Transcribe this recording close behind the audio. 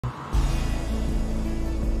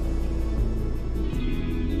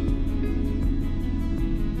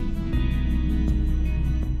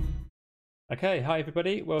Okay, hi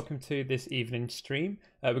everybody, welcome to this evening stream.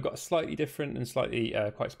 We've got a slightly different and slightly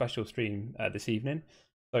quite special stream this evening.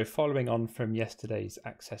 So following on from yesterday's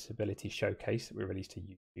accessibility showcase that we released to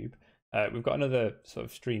YouTube, we've got another sort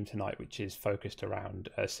of stream tonight which is focused around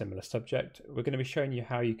a similar subject. We're going to be showing you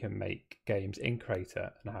how you can make games in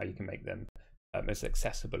Crayta and how you can make them as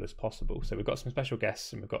accessible as possible. So we've got some special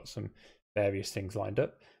guests and we've got some various things lined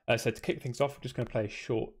up. So to kick things off, we're just going to play a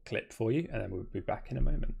short clip for you and then we'll be back in a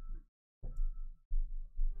moment.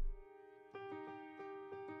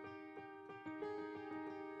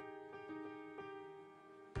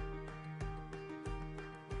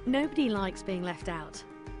 Nobody likes being left out.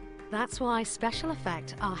 That's why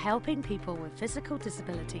SpecialEffect are helping people with physical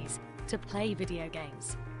disabilities to play video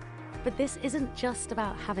games. But this isn't just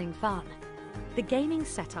about having fun. The gaming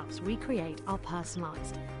setups we create are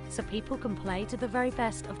personalised, so people can play to the very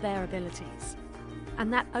best of their abilities.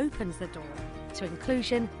 And that opens the door to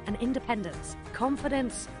inclusion and independence,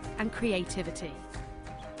 confidence and creativity.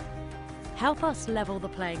 Help us level the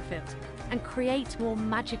playing field and create more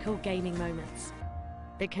magical gaming moments.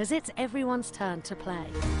 Because it's everyone's turn to play.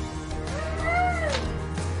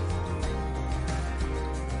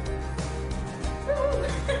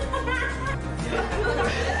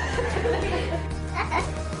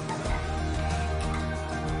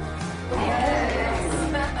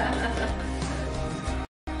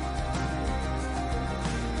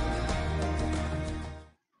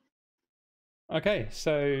 Okay,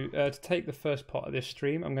 so to take the first part of this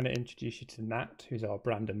stream, I'm going to introduce you to Nat, who's our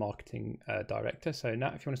brand and marketing director. So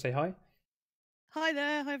Nat, if you want to say hi. Hi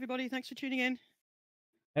there, hi everybody, thanks for tuning in.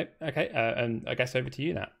 Okay, and I guess over to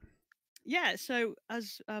you, Nat. Yeah, so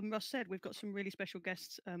as Russ said, we've got some really special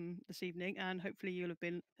guests this evening, and hopefully you'll have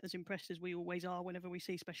been as impressed as we always are whenever we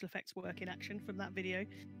see special effects work in action from that video.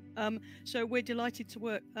 So we're delighted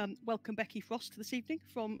to welcome Becky Frost this evening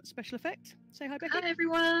from SpecialEffect. Say hi, Becky. Hi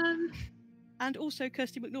everyone. And also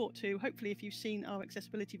Kirsty McNaught, who hopefully if you've seen our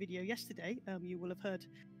accessibility video yesterday, you will have heard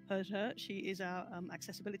her. She is our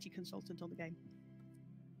accessibility consultant on the game.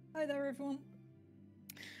 Hi there, everyone.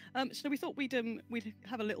 So we thought we'd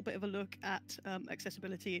have a little bit of a look at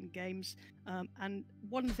accessibility in games, and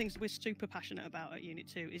one of the things that we're super passionate about at Unit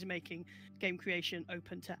 2 is making game creation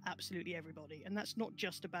open to absolutely everybody, and that's not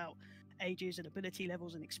just about ages and ability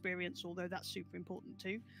levels and experience, although that's super important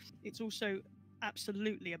too. It's also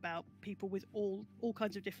absolutely about people with all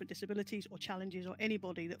kinds of different disabilities or challenges, or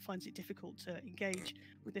anybody that finds it difficult to engage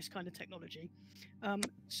with this kind of technology.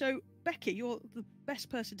 So Becky, you're the best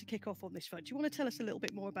person to kick off on this front. Do you want to tell us a little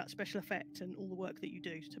bit more about SpecialEffect and all the work that you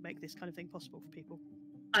do to make this kind of thing possible for people?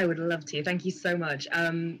 I would love to. Thank you so much.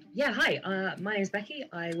 Yeah, hi. My name is Becky.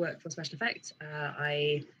 I work for SpecialEffect.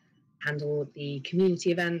 I handle the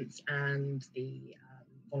community events and the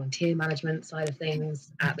volunteer management side of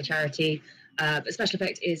things at the charity. But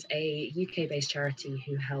SpecialEffect is a UK-based charity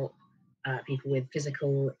who help people with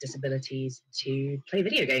physical disabilities to play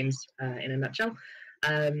video games, in a nutshell.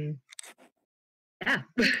 Yeah.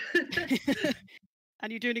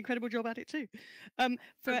 And you do an incredible job at it too.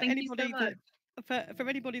 For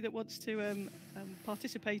anybody that wants to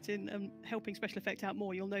participate in helping SpecialEffect out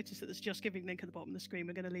more, you'll notice that there's a Just Giving link at the bottom of the screen.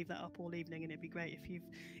 We're going to leave that up all evening, and it'd be great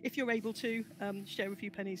if you're able to share a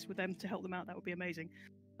few pennies with them to help them out. That would be amazing.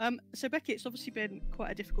 So Becky, it's obviously been quite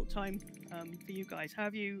a difficult time for you guys. How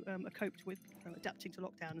have you coped with adapting to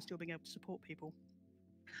lockdown and still being able to support people?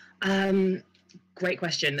 Great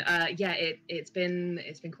question. Yeah, it's been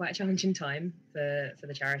quite a challenging time for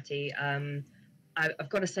the charity. I've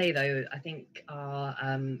got to say though, I think our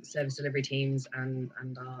service delivery teams and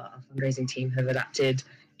our fundraising team have adapted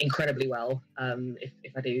incredibly well,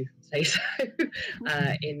 if I do say so,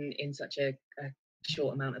 in such a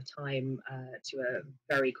short amount of time to a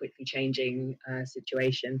very quickly changing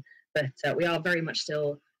situation. But we are very much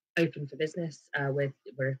still open for business. We're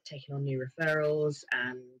taking on new referrals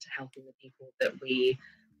and helping the people that we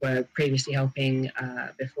were previously helping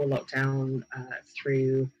before lockdown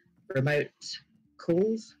through remote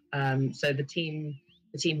calls. So the team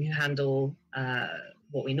who handle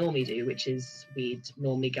what we normally do, which is we'd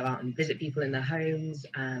normally go out and visit people in their homes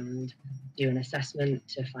and do an assessment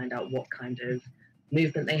to find out what kind of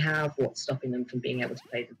movement they have, what's stopping them from being able to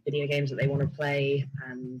play the video games that they want to play,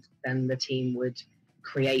 and then the team would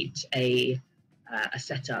create a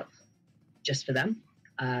setup just for them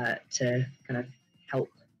to kind of help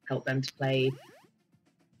them to play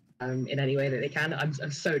in any way that they can. I'm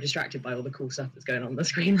so distracted by all the cool stuff that's going on the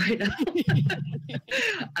screen right now.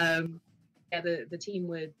 Yeah, the team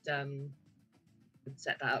would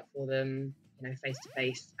set that up for them, face to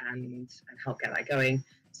face, and help get that going.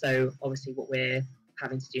 So obviously, what we're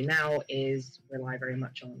having to do now is rely very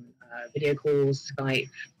much on video calls, Skype,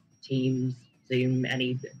 Teams, Zoom,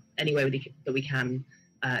 any way that we can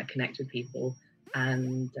connect with people,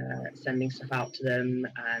 and sending stuff out to them,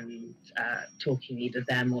 and talking either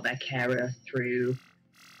them or their carer through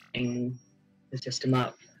setting the system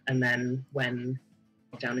up. And then when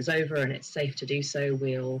lockdown is over and it's safe to do so,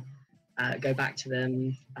 we'll go back to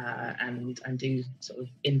them and do sort of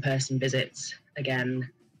in-person visits again,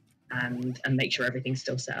 and make sure everything's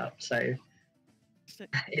still set up. So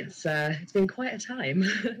it's been quite a time.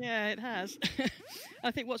 Yeah, it has. I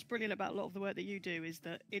think what's brilliant about a lot of the work that you do is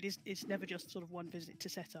that it's never just sort of one visit to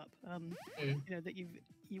set up. You know, that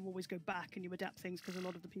you always go back and you adapt things, because a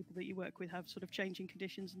lot of the people that you work with have sort of changing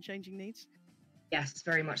conditions and changing needs. Yes,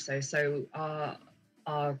 very much so. So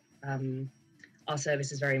our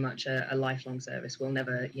service is very much a lifelong service. We'll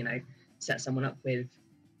never, you know, set someone up with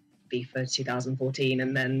FIFA 2014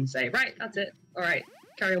 and then say, right, that's it. All right,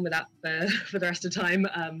 carry on with that for the rest of the time.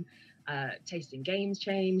 Taste in games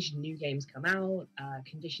change, new games come out,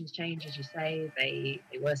 conditions change, as you say. They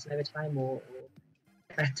worsen over time, or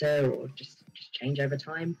better, or just change over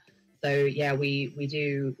time. So yeah, we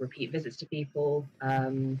do repeat visits to people.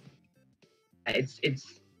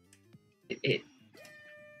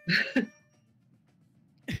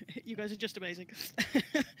 You guys are just amazing.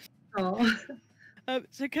 Oh.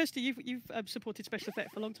 So Kirsty, you've supported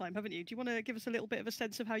SpecialEffect for a long time, haven't you? Do you want to give us a little bit of a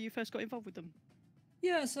sense of how you first got involved with them?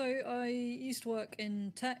 Yeah, so I used to work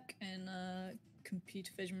in tech, in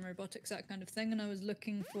computer vision, robotics, that kind of thing, and I was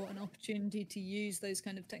looking for an opportunity to use those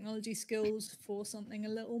kind of technology skills for something a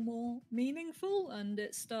little more meaningful, and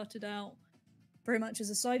it started out very much as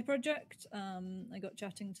a side project. I got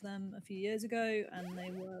chatting to them a few years ago, and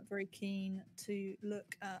they were very keen to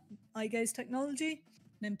look at eye gaze technology.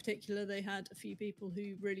 And in particular, they had a few people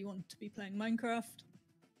who really wanted to be playing Minecraft.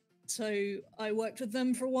 So I worked with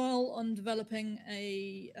them for a while on developing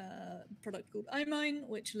a product called EyeMine,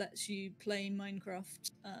 which lets you play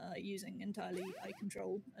Minecraft using entirely eye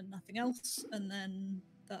control and nothing else. And then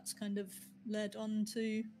that's kind of led on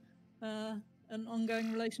to an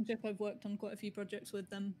ongoing relationship. I've worked on quite a few projects with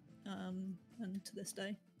them, and to this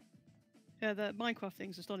day. Yeah, the Minecraft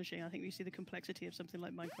thing's astonishing. I think you see the complexity of something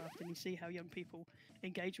like Minecraft, and you see how young people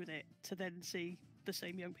engage with it, to then see the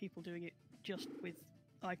same young people doing it just with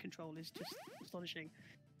eye control is just astonishing.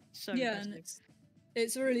 So yeah, and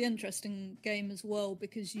it's a really interesting game as well,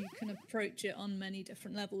 because you can approach it on many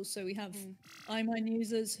different levels. So we have EyeMine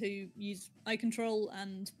users who use eye control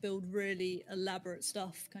and build really elaborate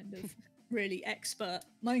stuff, kind of really expert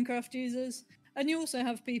Minecraft users. And you also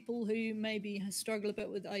have people who maybe struggle a bit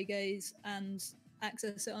with eye gaze and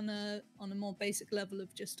access it on a more basic level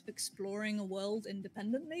of just exploring a world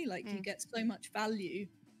independently. Like you get so much value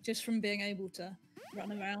just from being able to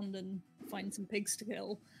run around and find some pigs to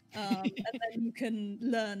kill, and then you can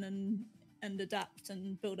learn and adapt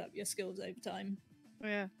and build up your skills over time.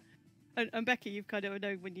 Yeah. And Becky, you've kind of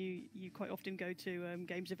know when you quite often go to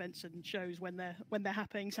games events and shows when they're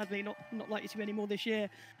happening. Sadly, not likely to be anymore this year.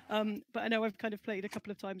 But I know I've kind of played a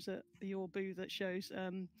couple of times at your booth that shows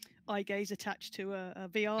eye gaze attached to a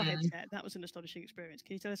VR headset. That was an astonishing experience.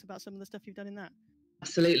 Can you tell us about some of the stuff you've done in that?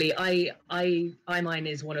 Absolutely. EyeMine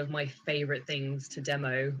is one of my favorite things to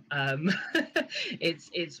demo.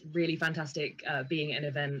 It's really fantastic being at an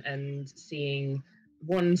event and seeing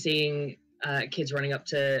kids running up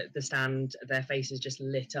to the stand, their faces just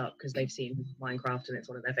lit up because they've seen Minecraft and it's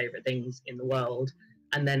one of their favorite things in the world,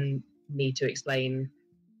 and then me to explain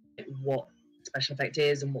what SpecialEffect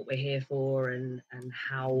is and what we're here for, and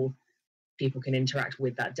how people can interact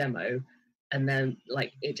with that demo. And then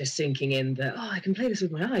like it just sinking in that, oh, I can play this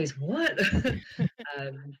with my eyes. What?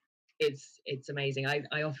 It's amazing.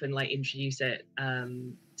 I often like introduce it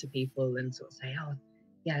to people and sort of say, oh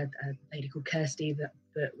yeah, a lady called Kirsty that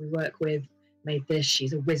we work with made this.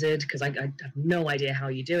 She's a wizard, because I have no idea how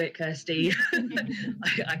you do it, Kirsty.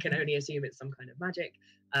 I can only assume it's some kind of magic.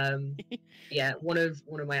 Yeah, one of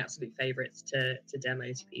my absolute favorites to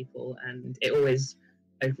demo to people, and it always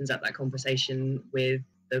opens up that conversation with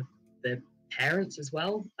the parents as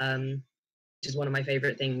well, which is one of my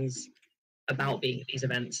favorite things about being at these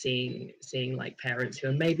events, seeing like parents who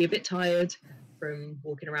are maybe a bit tired from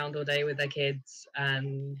walking around all day with their kids,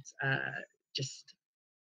 and just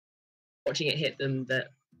watching it hit them that,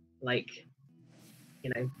 like,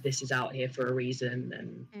 you know, this is out here for a reason,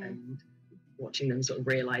 and watching them sort of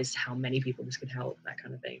realize how many people this could help, that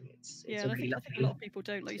kind of thing. It's yeah, really lovely. I think a lot of people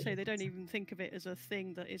don't, like you say, they don't even think of it as a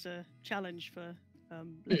thing that is a challenge for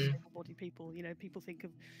less able-bodied people. You know, people think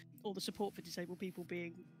of all the support for disabled people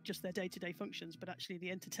being just their day-to-day functions, but actually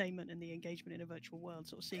the entertainment and the engagement in a virtual world,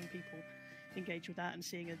 sort of seeing people engage with that and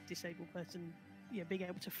seeing a disabled person, being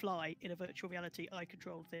able to fly in a virtual reality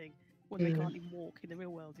eye-controlled thing when they can't even walk in the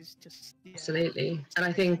real world is just Absolutely. And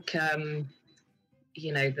I think that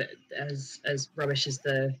as rubbish as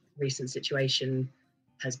the recent situation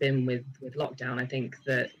has been with lockdown, I think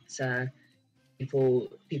that people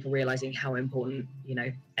realizing how important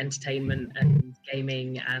entertainment and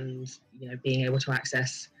gaming and being able to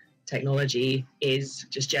access technology is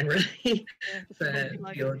just generally for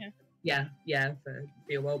your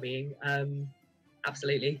well-being.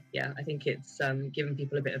 Absolutely, yeah. I think it's given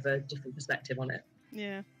people a bit of a different perspective on it.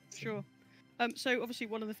 Yeah, sure. So obviously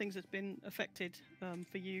one of the things that's been affected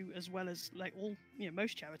for you, as well as like all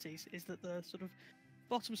most charities, is that the sort of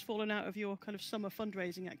bottom's fallen out of your kind of summer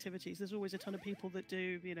fundraising activities. There's always a ton of people that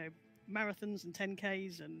do marathons and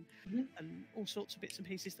 10Ks and all sorts of bits and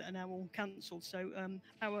pieces that are now all cancelled. So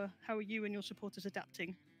how are you and your supporters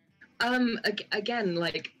adapting? Again,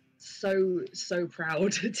 like so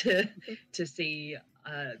proud to see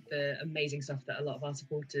the amazing stuff that a lot of our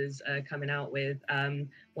supporters are coming out with.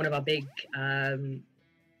 One of our big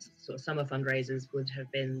sort of summer fundraisers would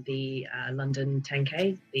have been the London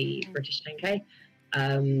 10K, the British 10K,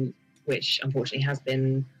 which unfortunately has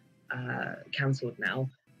been cancelled now.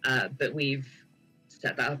 But we've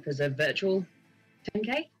set that up as a virtual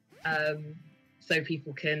 10K, so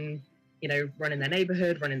people can run in their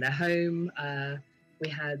neighbourhood, run in their home. We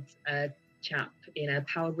had a chap in a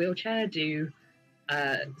powered wheelchair do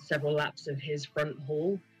several laps of his front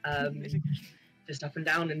hall, just up and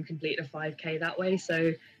down, and complete a 5K that way.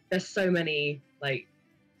 So there's so many like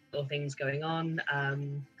little things going on.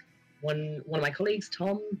 One of my colleagues,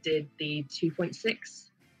 Tom, did the 2.6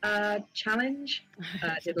 challenge.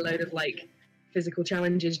 Did a load of like physical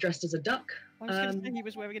challenges dressed as a duck. I was going to say he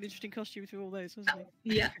was wearing an interesting costume through all those, wasn't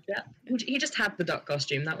he? Yeah. He just had the duck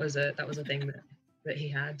costume. That was a thing that he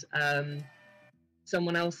had.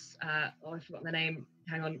 Someone else, I forgot their name.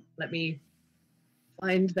 Hang on, let me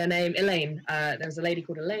find their name. Elaine. There was a lady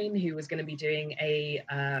called Elaine who was going to be doing a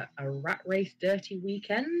Rat Race Dirty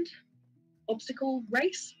Weekend obstacle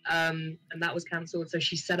race, and that was cancelled. So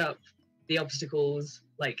she set up the obstacles,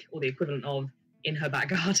 like, or the equivalent of, in her back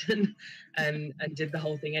garden, and did the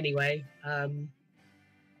whole thing anyway.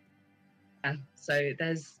 Yeah, so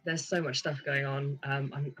there's so much stuff going on.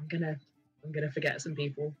 I'm gonna forget some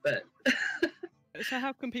people, but So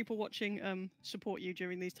how can people watching support you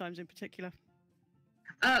during these times in particular?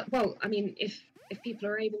 Well, I mean, if people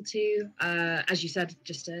are able to, as you said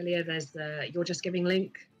just earlier, there's the You're Just Giving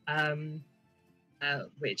link,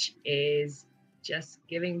 which is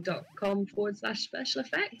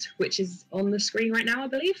justgiving.com/SpecialEffect, which is on the screen right now, I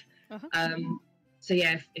believe. So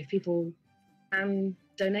yeah, if people can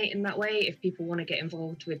donate in that way, if people want to get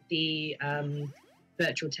involved with the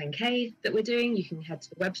virtual 10K that we're doing, you can head to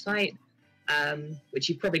the website, which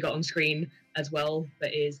you've probably got on screen as well,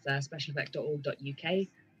 but is specialeffect.org.uk.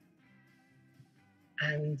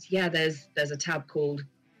 And yeah, there's a tab called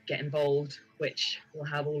Get Involved, which will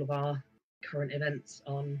have all of our current events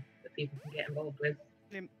on that people can get involved with.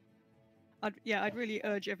 I'd really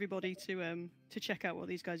urge everybody to check out what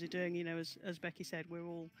these guys are doing. You know, as Becky said, we're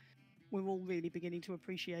all really beginning to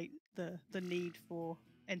appreciate the need for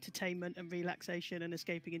entertainment and relaxation and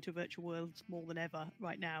escaping into a virtual world more than ever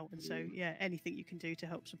right now. And so yeah, anything you can do to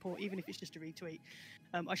help support, even if it's just a retweet.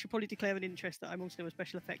 I should probably declare an interest that I'm also a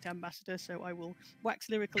Special Effect ambassador, so I will wax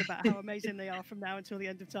lyrical about how amazing they are from now until the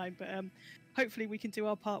end of time. But hopefully we can do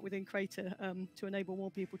our part within Crayta to enable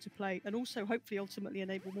more people to play, and also hopefully ultimately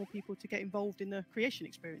enable more people to get involved in the creation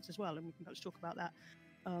experience as well. And we can perhaps talk about that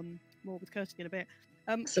more with Kirsty in a bit.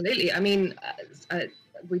 Absolutely. I mean,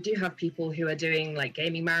 we do have people who are doing like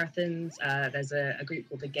gaming marathons. There's a group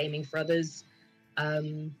called the Gaming for Others. A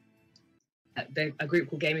group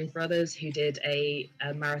called Gaming for Others who did a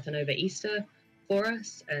marathon over Easter for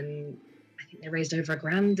us, and I think they raised over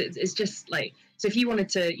 $1,000. It's just like, so if you wanted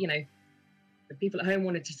to, you know, the people at home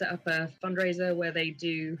wanted to set up a fundraiser where they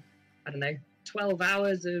do, I don't know, 12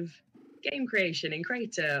 hours of game creation in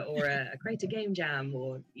Crayta, or a Crayta game jam,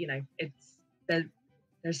 or, you know, it's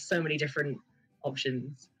there's so many different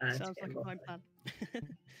options. Sounds like a fine plan.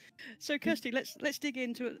 So Kirsty, let's dig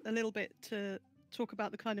into it a little bit to talk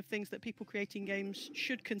about the kind of things that people creating games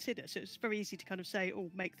should consider. So it's very easy to kind of say,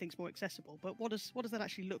 oh, make things more accessible, but what does that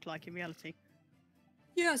actually look like in reality?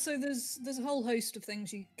 Yeah, so there's a whole host of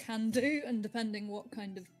things you can do, and depending what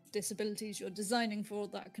kind of disabilities you're designing for,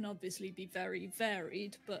 that can obviously be very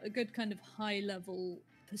varied, but a good kind of high level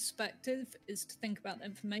perspective is to think about the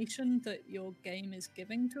information that your game is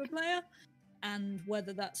giving to a player and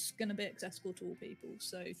whether that's going to be accessible to all people.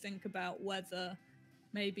 So think about whether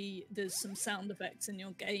Maybe there's some sound effects in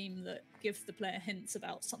your game that give the player hints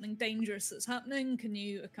about something dangerous that's happening. Can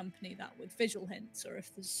you accompany that with visual hints? Or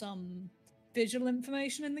if there's some visual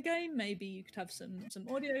information in the game, maybe you could have some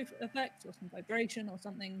audio effects or some vibration or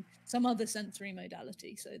something, some other sensory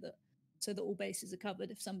modality, so that all bases are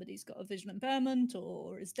covered. If somebody's got a visual impairment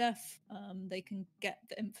or is deaf, they can get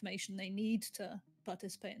the information they need to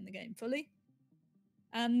participate in the game fully.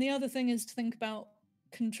 And the other thing is to think about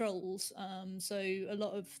controls. So a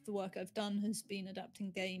lot of the work I've done has been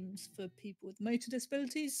adapting games for people with motor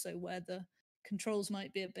disabilities, so where the controls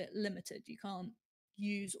might be a bit limited. You can't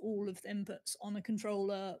use all of the inputs on a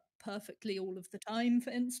controller perfectly all of the time, for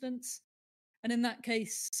instance. And in that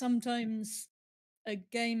case, sometimes a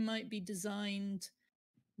game might be designed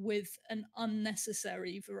with an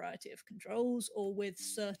unnecessary variety of controls, or with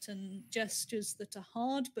certain gestures that are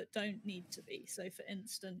hard but don't need to be. So for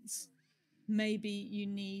instance, maybe you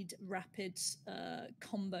need rapid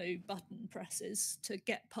combo button presses to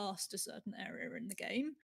get past a certain area in the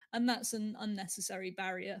game, and that's an unnecessary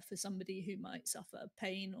barrier for somebody who might suffer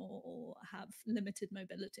pain or have limited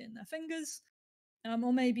mobility in their fingers.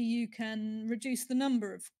 Or maybe you can reduce the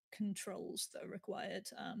number of controls that are required,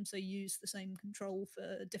 so use the same control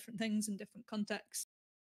for different things in different contexts,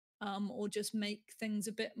 or just make things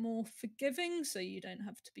a bit more forgiving so you don't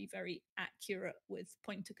have to be very accurate with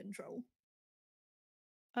pointer control.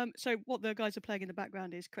 So what the guys are playing in the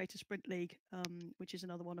background is Crayta Sprint League, which is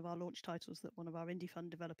another one of our launch titles that one of our indie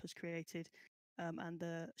fund developers created. And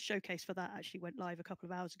the showcase for that actually went live a couple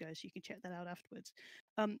of hours ago, so you can check that out afterwards.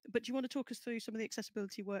 But do you want to talk us through some of the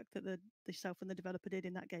accessibility work that the yourself and the developer did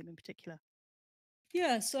in that game in particular?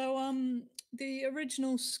 Yeah, so the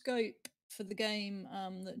original scope for the game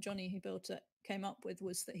that Johnny, who built it, came up with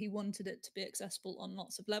was that he wanted it to be accessible on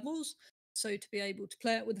lots of levels. So to be able to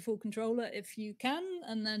play it with a full controller if you can,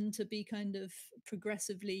 and then to be kind of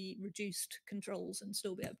progressively reduced controls and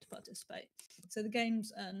still be able to participate. So the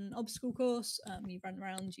game's an obstacle course. You run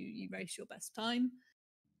around, you race your best time.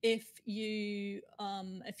 If you're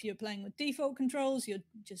playing with default controls, you're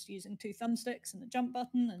just using 2 thumbsticks and a jump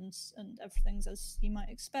button, and everything's as you might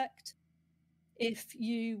expect. If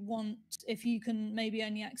you can maybe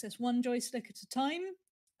only access 1 joystick at a time,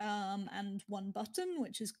 and 1 button,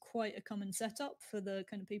 which is quite a common setup for the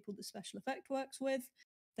kind of people that SpecialEffect works with,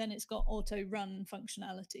 then it's got auto run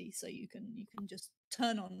functionality, so you can just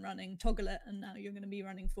turn on running, toggle it, and now you're going to be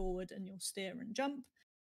running forward and you'll steer and jump.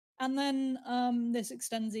 And then this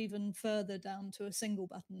extends even further down to a single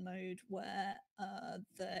button mode where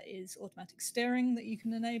there is automatic steering that you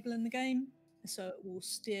can enable in the game, so it will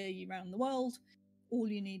steer you around the world. All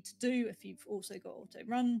you need to do, if you've also got auto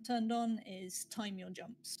run turned on, is time your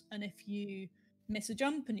jumps. And if you miss a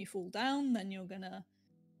jump and you fall down, then you're going to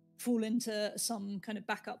fall into some kind of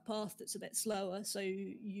backup path that's a bit slower, so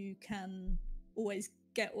you can always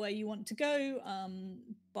get where you want to go,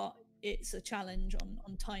 but it's a challenge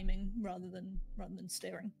on timing rather than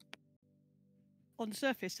steering. On the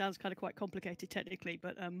surface, sounds kind of quite complicated technically,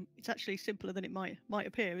 but it's actually simpler than it might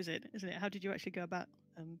appear, isn't it? How did you actually go about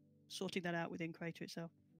sorting that out within Crayta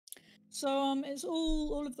itself? So it's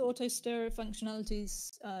all of the auto steer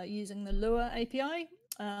functionalities using the Lua API.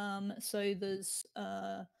 So there's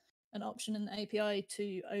an option in the API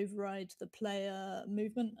to override the player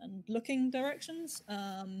movement and looking directions.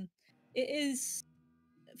 It is,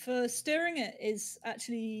 for steering, it is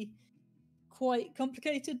actually quite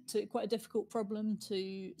complicated, quite a difficult problem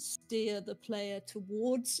to steer the player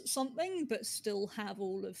towards something but still have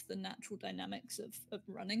all of the natural dynamics of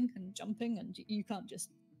running and jumping, and you can't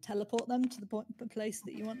just teleport them to the place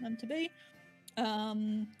that you want them to be.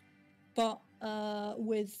 But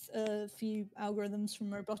with a few algorithms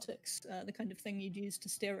from robotics, the kind of thing you'd use to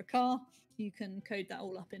steer a car, you can code that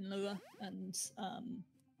all up in Lua, and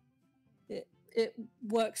it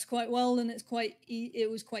works quite well, and it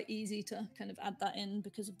was quite easy to kind of add that in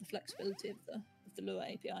because of the flexibility of the Lua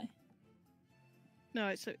API. No,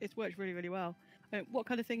 it's worked really, really well. What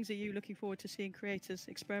kind of things are you looking forward to seeing creators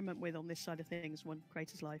experiment with on this side of things when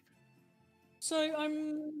Crayta's live? So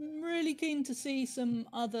I'm really keen to see some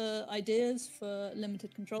other ideas for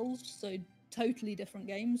limited controls, so totally different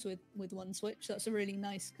games with one switch. That's a really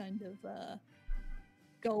nice kind of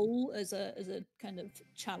goal as a kind of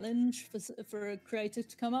challenge for a creator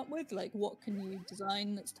to come up with. Like, what can you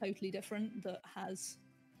design that's totally different, that has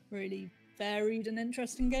really varied and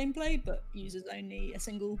interesting gameplay, but uses only a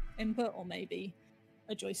single input, or maybe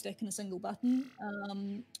a joystick and a single button,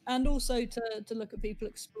 and also to look at people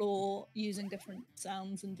explore using different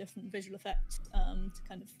sounds and different visual effects to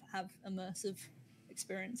kind of have immersive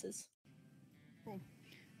experiences. Cool.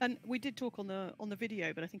 And we did talk on the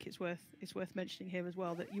video, but I think it's worth mentioning here as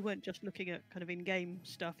well that you weren't just looking at kind of in-game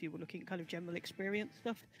stuff; you were looking at kind of general experience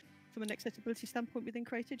stuff from an accessibility standpoint within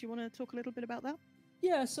Crayta. Do you want to talk a little bit about that?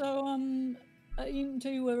 Yeah. So at Unit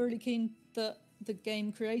 2, we're really keen that the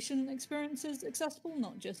game creation experience is accessible,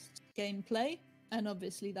 not just gameplay. And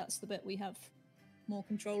obviously, that's the bit we have more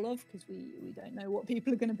control of because we don't know what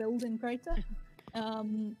people are going to build in Crayta.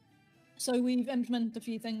 So we've implemented a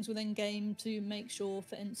few things within game to make sure,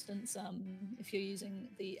 for instance, if you're using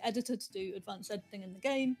the editor to do advanced editing in the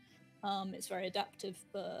game, it's very adaptive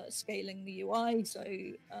for scaling the UI. So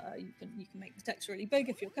you can make the text really big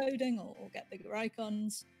if you're coding, or get bigger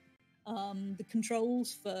icons. The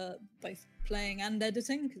controls for both playing and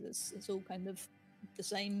editing, because it's all kind of the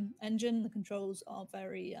same engine. The controls are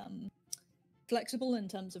very flexible in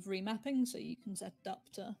terms of remapping, so you can set it up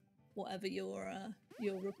to whatever your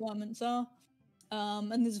requirements are.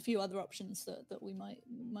 And there's a few other options that we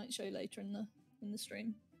might show later in the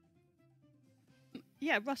stream.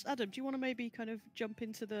 Yeah, Russ, Adam, do you want to maybe kind of jump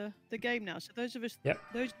into the game now? So those of you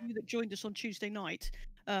that joined us on Tuesday night,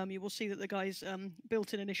 you will see that the guys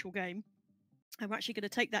built an initial game. And we're actually going to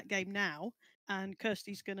take that game now, and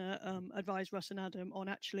Kirsty's going to advise Russ and Adam on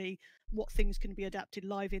actually what things can be adapted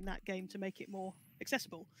live in that game to make it more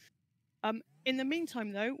accessible. In the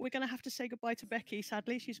meantime, though, we're going to have to say goodbye to Becky.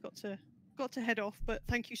 Sadly, she's got to head off. But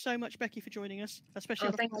thank you so much, Becky, for joining us, especially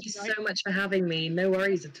on thank Friday you night. so much for having me. No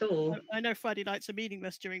worries at all. I know Friday nights are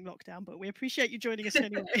meaningless during lockdown, but we appreciate you joining us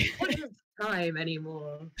anyway. What is time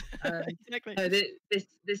anymore? Exactly. No, this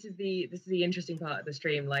is the interesting part of the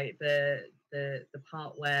stream, like the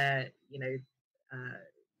part where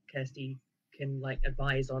Kirsty can like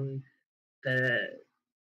advise on the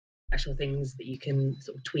actual things that you can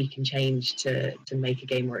sort of tweak and change to make a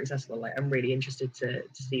game more accessible. Like, I'm really interested to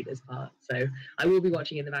see this part, so I will be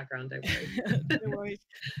watching in the background, don't worry. No worries.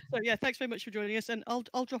 So yeah, thanks very much for joining us, and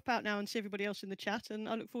I'll drop out now and see everybody else in the chat, and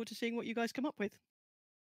I look forward to seeing what you guys come up with.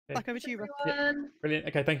 Okay. Back over to you, Russ. Yeah. Brilliant.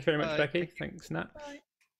 Okay, thank you very much, Becky. Thanks, Nat.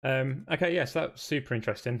 Okay, yes, that's super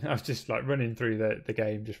interesting. I was just like running through the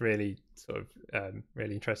game, just really sort of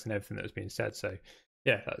really interested in everything that was being said. So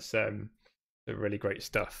yeah, that's really great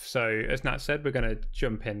stuff. So as Nat said, we're going to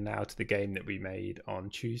jump in now to the game that we made on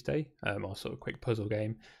Tuesday, our sort of quick puzzle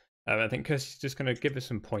game. I think Kirsty's just going to give us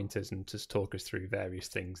some pointers and just talk us through various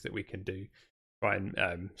things that we can do, try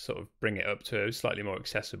and sort of bring it up to a slightly more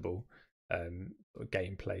accessible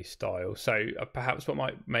gameplay style. So perhaps what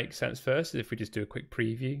might make sense first is if we just do a quick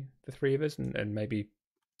preview, the three of us, and maybe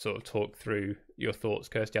sort of talk through your thoughts,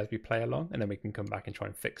 Kirsty, as we play along, and then we can come back and try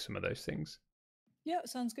and fix some of those things. Yeah,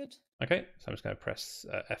 sounds good. Okay, so I'm just going to press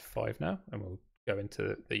F5 now, and we'll go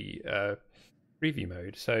into the preview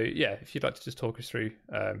mode. So yeah, if you'd like to just talk us through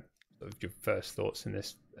sort of your first thoughts in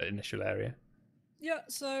this initial area. Yeah,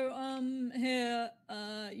 so here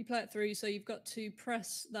you play it through, so you've got to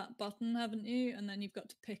press that button, haven't you? And then you've got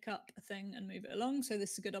to pick up a thing and move it along. So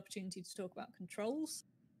this is a good opportunity to talk about controls.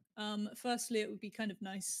 Firstly, it would be kind of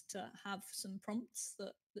nice to have some prompts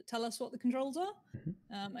that tell us what the controls are.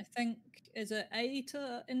 Mm-hmm. I think, is it A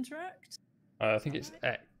to interact? I think it's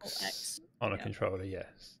right? X on a controller,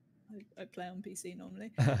 yes. I play on PC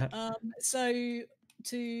normally. So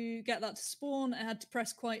to get that to spawn, I had to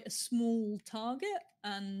press quite a small target,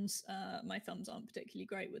 and my thumbs aren't particularly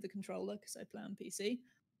great with the controller because I play on PC.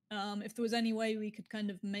 If there was any way we could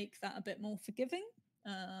kind of make that a bit more forgiving,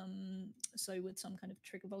 so with some kind of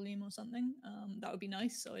trigger volume or something, that would be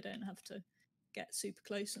nice, so I don't have to get super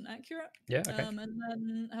close and accurate. Yeah, okay. And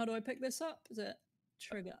then how do I pick this up? Is it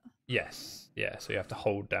trigger? Yes, yeah, so you have to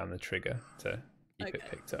hold down the trigger to keep it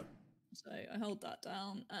picked up. So I hold that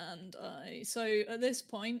down, and so at this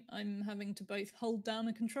point I'm having to both hold down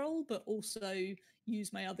a control but also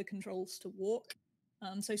use my other controls to walk.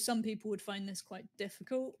 So some people would find this quite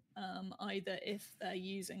difficult, either if they're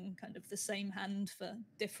using kind of the same hand for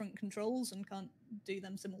different controls and can't do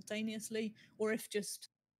them simultaneously, or if just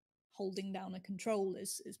holding down a control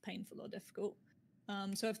is painful or difficult.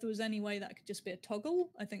 So if there was any way that could just be a toggle,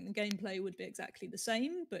 I think the gameplay would be exactly the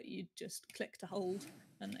same, but you'd just click to hold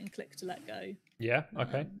and then click to let go. Yeah,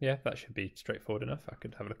 okay. Yeah, that should be straightforward enough. I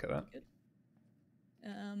could have a look at that.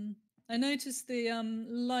 Good. I noticed the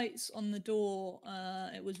lights on the door,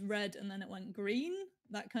 it was red and then it went green.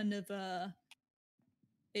 That kind of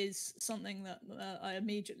is something that I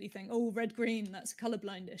immediately think, oh, red-green, that's a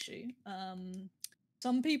colorblind issue.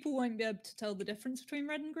 Some people won't be able to tell the difference between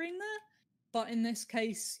red and green there. But in this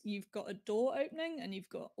case, you've got a door opening and you've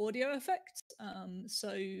got audio effects.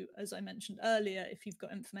 So as I mentioned earlier, if you've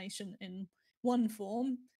got information in one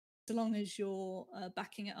form, so long as you're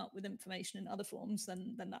backing it up with information in other forms,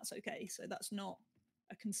 then that's okay. So that's not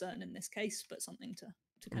a concern in this case, but something to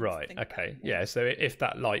kind of Right. think Okay. about. Yeah. So if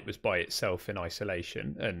that light was by itself in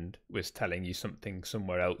isolation and was telling you something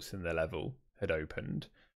somewhere else in the level had opened,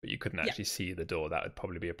 but you couldn't actually see the door, that would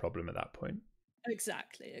probably be a problem at that point.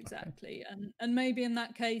 Exactly. And maybe in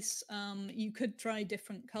that case, you could try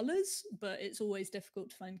different colors, but it's always difficult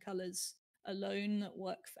to find colors alone that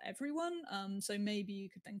work for everyone. So maybe you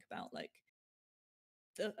could think about like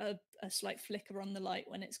a slight flicker on the light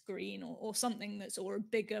when it's green, or something that's, or a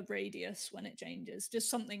bigger radius when it changes, just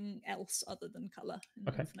something else other than color in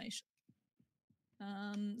the information.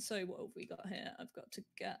 So what have we got here? I've got to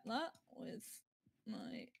get that with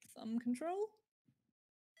my thumb control.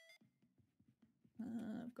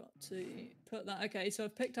 I've got to put that. Okay, so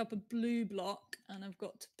I've picked up a blue block and I've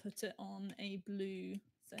got to put it on a blue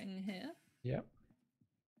thing here. Yep.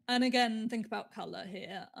 And again, think about color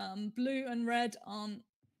here. Blue and red aren't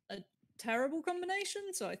a terrible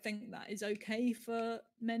combination, so I think that is okay for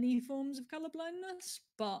many forms of color blindness,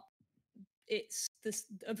 but it's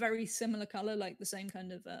a very similar color, like the same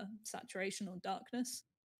kind of saturation or darkness.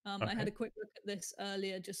 I had a quick look at this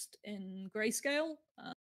earlier just in grayscale,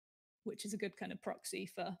 which is a good kind of proxy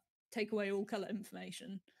for take away all color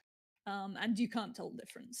information, and you can't tell the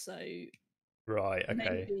difference. So right,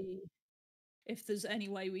 okay. Maybe if there's any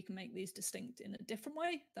way we can make these distinct in a different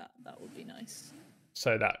way, that would be nice.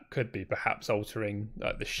 So that could be perhaps altering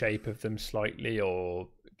the shape of them slightly, or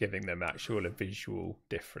giving them actual a visual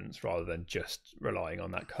difference rather than just relying on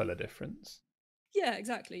that color difference. Yeah,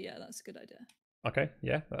 exactly. Yeah, that's a good idea. Okay,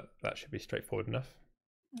 yeah, that should be straightforward enough.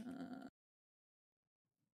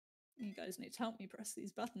 You guys need to help me press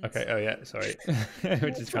these buttons. Okay, oh yeah, sorry. We're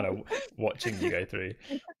just kind of watching you go through.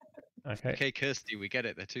 Okay, Kirsty, we get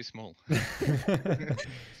it. They're too small.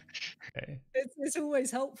 Okay. It's always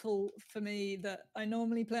helpful for me that I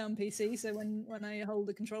normally play on PC, so when I hold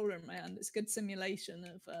the controller in my hand, it's a good simulation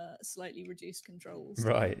of slightly reduced controls.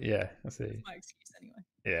 Right, yeah, I see. That's my excuse anyway.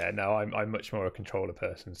 Yeah, no, I'm much more a controller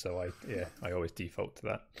person, so I always default to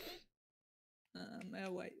that.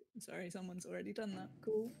 Oh wait, sorry, someone's already done that.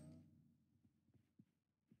 Cool.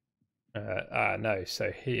 No,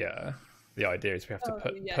 so here the idea is we have to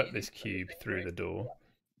put this cube through the door.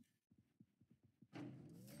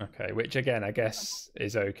 Okay, which again I guess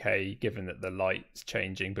is okay given that the light's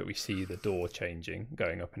changing, but we see the door changing,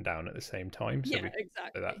 going up and down at the same time. So exactly.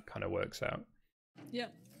 So that kind of works out. Yeah.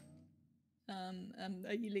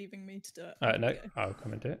 Are you leaving me to do it? No, I'll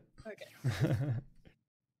come and do it. Okay.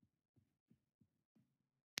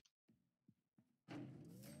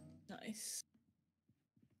 Nice.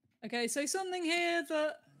 Okay, so something here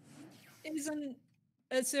that isn't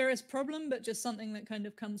a serious problem, but just something that kind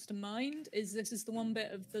of comes to mind is this is the one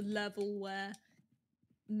bit of the level where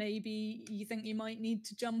maybe you think you might need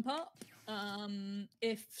to jump up.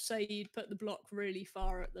 If say you'd put the block really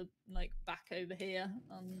far at the back over here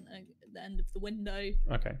on the end of the window.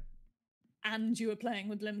 Okay. And you were playing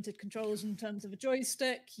with limited controls in terms of a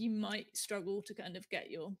joystick, you might struggle to kind of get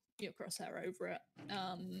your crosshair over it.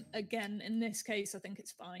 Again, in this case, I think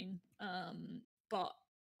it's fine. But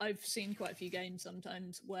I've seen quite a few games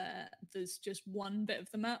sometimes where there's just one bit of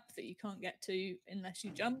the map that you can't get to unless you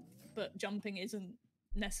jump, but jumping isn't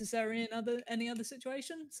necessary in any other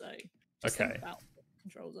situation. So just think about what the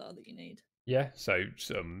controls are that you need. Yeah, so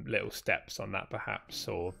some little steps on that perhaps,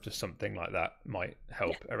 or just something like that might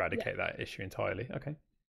help eradicate that issue entirely. Okay.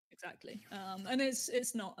 Exactly. And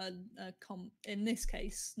it's not in this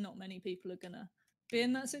case, not many people are gonna be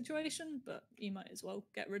in that situation, but you might as well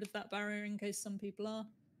get rid of that barrier in case some people are.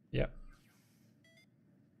 Yeah.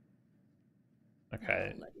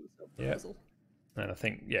 Okay. Yeah. And I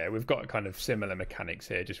think we've got kind of similar mechanics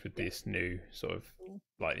here, just with this new sort of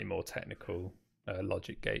slightly more technical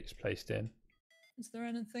logic gates placed in. Is there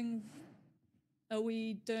anything? Are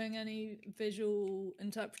we doing any visual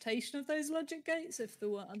interpretation of those logic gates? If there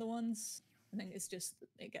were other ones, I think it's just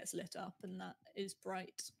it gets lit up and that is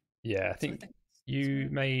bright. Yeah, I think you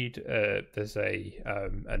made there's a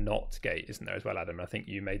NOT gate, isn't there, as well, Adam? I think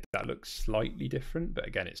you made that look slightly different, but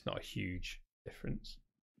again, it's not a huge difference.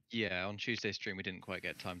 Yeah, on Tuesday's stream, we didn't quite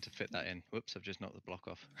get time to fit that in. Whoops, I've just knocked the block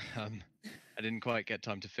off. I didn't quite get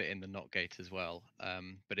time to fit in the NOT gate as well,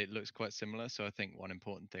 but it looks quite similar. So I think one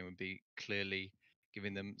important thing would be clearly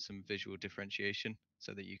giving them some visual differentiation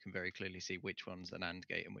so that you can very clearly see which one's an AND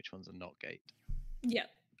gate and which one's a NOT gate. Yeah,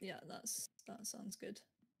 that sounds good.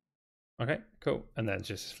 Okay, cool. And then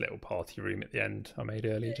just this little party room at the end I made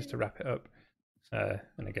earlier just to wrap it up.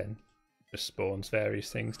 And again, just spawns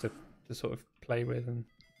various things to sort of play with and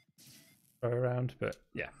throw around. But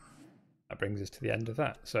yeah, that brings us to the end of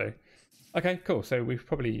that. So, okay, cool. So we've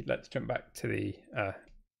probably, let's jump back to the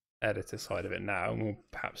editor side of it now, and we'll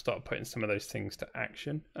perhaps start putting some of those things to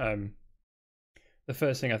action. The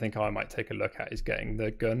first thing I think I might take a look at is getting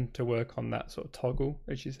the gun to work on that sort of toggle,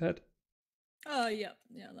 as you said. Oh, yeah,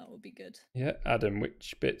 that would be good. Yeah, Adam,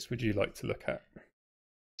 which bits would you like to look at?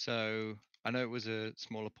 So I know it was a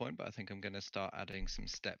smaller point, but I think I'm going to start adding some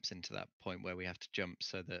steps into that point where we have to jump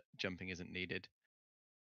so that jumping isn't needed.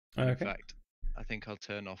 And Okay. in fact, I think I'll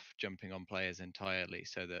turn off jumping on players entirely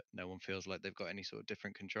so that no one feels like they've got any sort of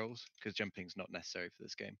different controls, because jumping's not necessary for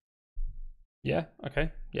this game. Yeah,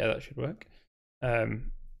 okay. Yeah, that should work.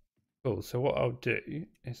 Cool. So what I'll do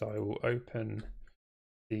is I will open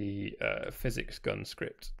the physics gun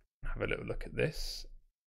script and have a little look at this.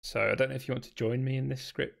 So I don't know if you want to join me in this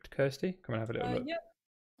script, Kirsty. Come and have a little look. Yep,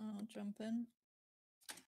 I'll jump in.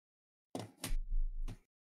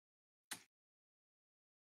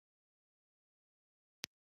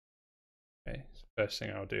 Okay. So first thing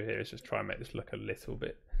I'll do here is just try and make this look a little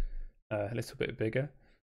bit bigger.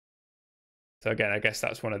 So again, I guess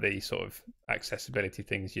that's one of the sort of accessibility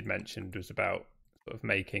things you'd mentioned, was about sort of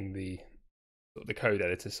making the code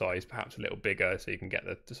editor size perhaps a little bigger, so you can get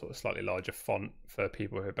the sort of slightly larger font for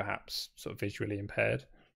people who are perhaps sort of visually impaired.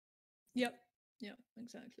 Yep,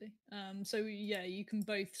 exactly. So yeah, you can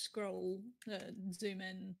both scroll, zoom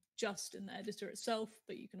in just in the editor itself,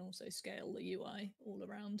 but you can also scale the UI all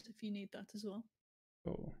around if you need that as well.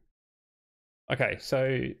 Cool. Okay,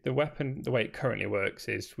 so the weapon, the way it currently works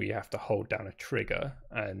is we have to hold down a trigger,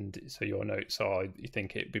 and so your notes are, you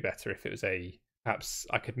think it'd be better if it was perhaps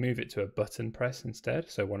I could move it to a button press instead,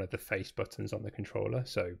 so one of the face buttons on the controller,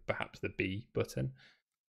 so perhaps the B button,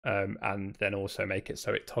 and then also make it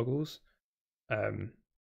so it toggles.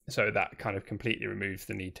 So that kind of completely removes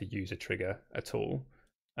the need to use a trigger at all.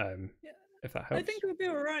 If that helps. I think it would be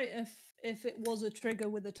alright if it was a trigger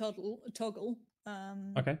with a toggle.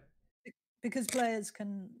 Okay. Because players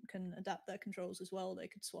can adapt their controls as well. They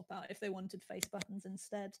could swap out if they wanted face buttons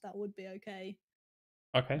instead. That would be okay.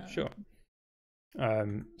 Okay, sure.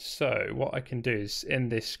 So what I can do is, in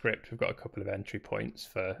this script, we've got a couple of entry points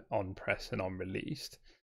for on press and on released.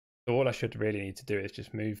 So all I should really need to do is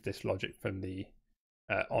just move this logic from the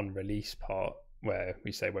on release part, where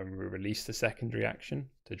we say when we release the secondary action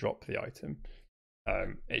to drop the item.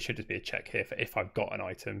 It should just be a check here for if I've got an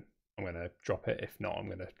item, I'm going to drop it. If not, I'm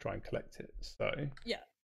going to try and collect it. So yeah,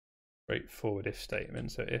 straightforward if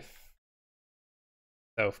statement. So if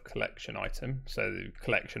self collection item, so the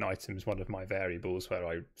collection item is one of my variables where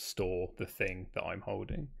I store the thing that I'm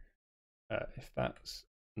holding. If that's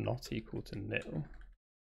not equal to nil,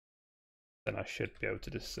 then I should be able to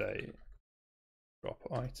just say drop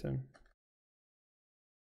item.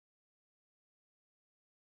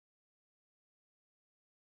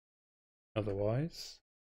 Otherwise,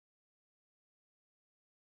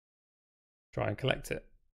 try and collect it.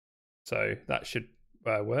 So that should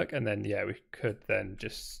work, and then yeah, we could then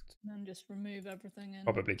just remove everything and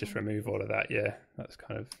probably just remove all of that. Yeah, that's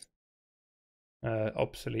kind of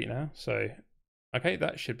obsolete now. So okay,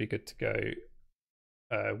 that should be good to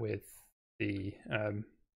go with the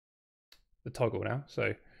toggle now.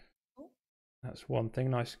 So that's one thing,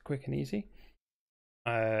 nice, quick and easy.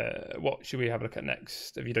 What should we have a look at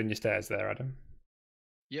next? Have you done your stairs there, Adam?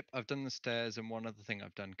 Yep, I've done the stairs, and one other thing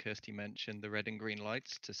I've done, Kirsty mentioned the red and green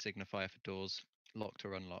lights to signify if a door's locked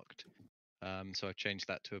or unlocked. So I've changed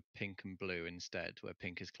that to a pink and blue instead, where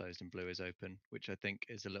pink is closed and blue is open, which I think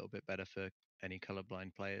is a little bit better for any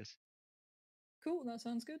colorblind players. Cool, that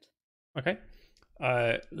sounds good. Okay,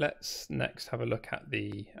 let's next have a look at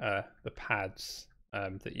the pads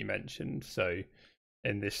that you mentioned. So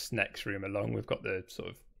in this next room along, we've got the sort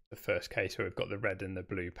of the first case where we've got the red and the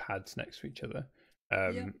blue pads next to each other.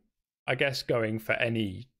 I guess going for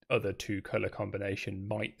any other two color combination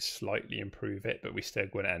might slightly improve it, but we still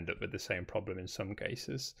going to end up with the same problem in some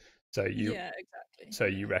cases. So exactly. So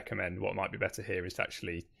you recommend what might be better here is to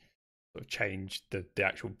actually sort of change the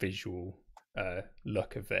actual visual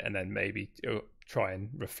look of it, and then maybe try and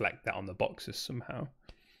reflect that on the boxes somehow.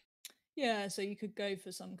 Yeah, so you could go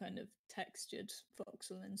for some kind of textured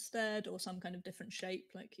voxel instead, or some kind of different shape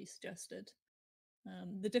like he suggested.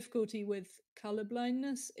 The difficulty with color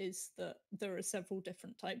blindness is that there are several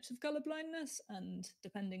different types of color blindness, and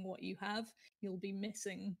depending what you have, you'll be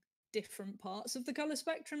missing different parts of the color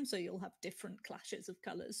spectrum, so you'll have different clashes of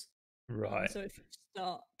colors. Right. So if you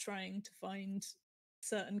start trying to find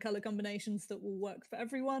certain color combinations that will work for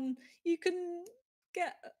everyone, you can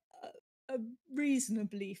get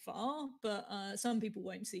reasonably far, but some people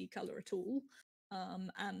won't see color at all.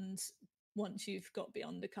 And once you've got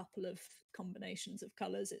beyond a couple of combinations of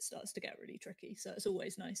colors, it starts to get really tricky. So it's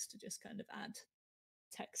always nice to just kind of add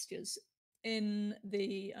textures in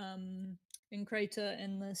the in Crayta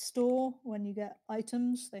in the store, when you get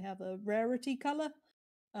items, they have a rarity color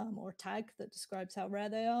or a tag that describes how rare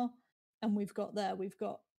they are, and we've got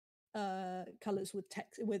colors with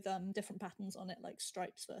text with different patterns on it, like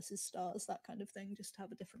stripes versus stars, that kind of thing, just to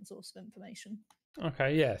have a different source of information.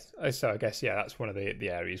 Okay, yes. So I guess that's one of the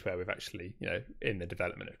areas where we've actually, in the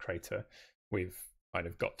development of Crayta, we've kind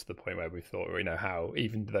of got to the point where we thought, how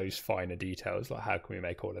even those finer details, like how can we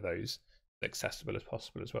make all of those accessible as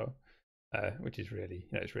possible as well, which is really,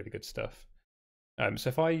 it's really good stuff. So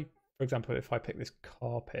if I, for example, if I pick this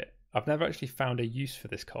carpet, I've never actually found a use for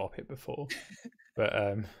this carpet before, but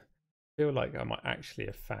I feel like I might actually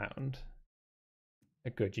have found a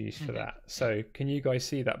good use for that. So can you guys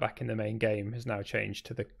see that back in the main game has now changed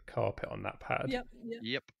to the carpet on that pad?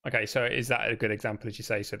 Yep. Okay, so is that a good example, as you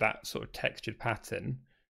say? So that sort of textured pattern.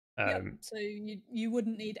 So you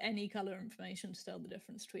wouldn't need any color information to tell the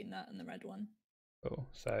difference between that and the red one. Cool.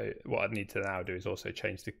 So what I'd need to now do is also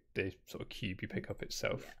change the sort of cube you pick up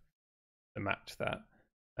itself to match that.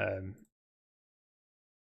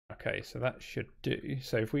 Okay, so that should do.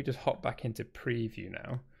 So if we just hop back into preview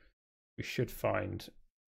now, we should find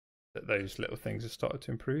that those little things have started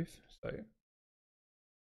to improve. So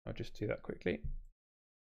I'll just do that quickly.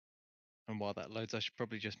 And while that loads, I should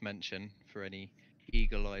probably just mention for any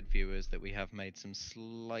eagle-eyed viewers that we have made some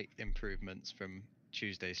slight improvements from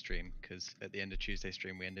Tuesday's stream, because at the end of Tuesday's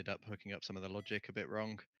stream we ended up hooking up some of the logic a bit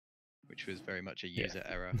wrong, which was very much a user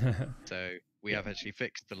error. So we have actually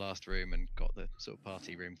fixed the last room and got the sort of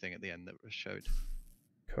party room thing at the end that was showed.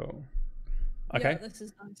 Cool. Okay. Yeah, this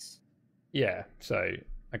is nice. Yeah, so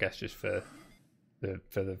I guess just for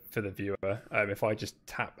the viewer, if I just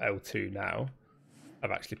tap L2 now,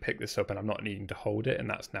 I've actually picked this up and I'm not needing to hold it, and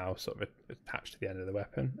that's now sort of attached to the end of the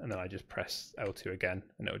weapon, and then I just press L2 again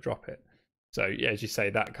and it'll drop it. So yeah, as you say,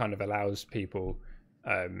 that kind of allows people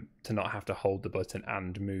to not have to hold the button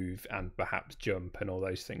and move and perhaps jump and all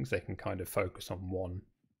those things. They can kind of focus on one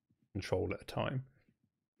control at a time.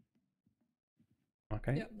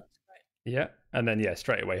 Okay. Yep, that's great. Yeah, and then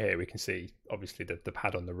straight away here we can see obviously the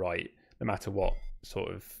pad on the right. No matter what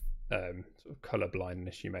sort of color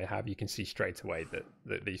blindness you may have, you can see straight away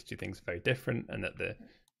that these two things are very different, and that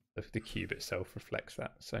the cube itself reflects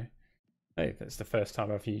that. So hey, that's the first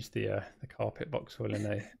time I've used the carpet box wheel in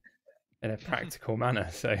a practical manner.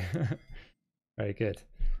 So very good.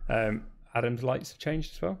 Adam's lights have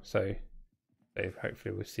changed as well, so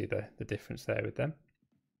hopefully we'll see the difference there with them.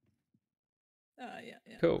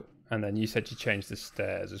 Yeah. Cool. And then you said you changed the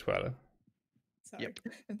stairs as well. Sorry. Yep.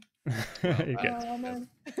 Oh man.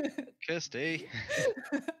 Kirsty.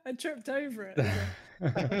 I tripped over it.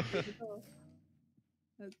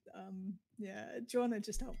 Yeah, do you want to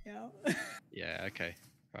just help me out? Yeah, okay.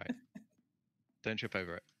 Right. Don't trip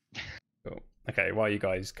over it. Cool. Okay, while you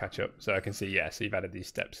guys catch up, so I can see, so you've added these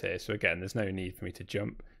steps here. So again, there's no need for me to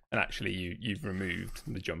jump. And actually you've removed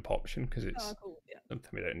the jump option because it's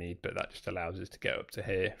something we don't need, but that just allows us to get up to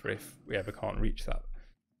here for if we ever can't reach that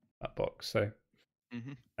box. So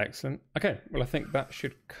excellent. Okay, well I think that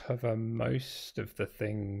should cover most of the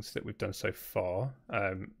things that we've done so far. So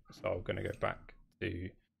I'm going to go back to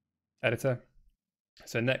editor.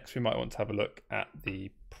 So next we might want to have a look at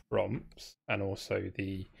the prompts and also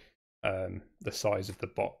the size of the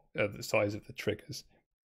size of the triggers.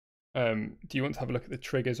 Do you want to have a look at the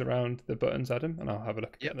triggers around the buttons, Adam? And I'll have a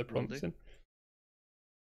look at the prompts in.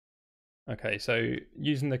 Okay, so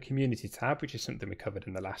using the community tab, which is something we covered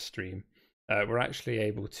in the last stream, we're actually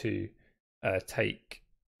able to take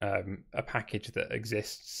a package that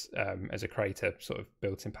exists as a Crayta sort of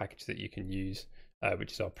built-in package that you can use,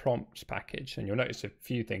 which is our prompts package. And you'll notice a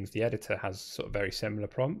few things. The editor has sort of very similar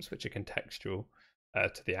prompts, which are contextual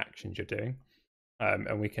to the actions you're doing.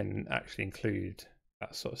 And we can actually include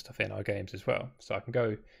that sort of stuff in our games as well. So I can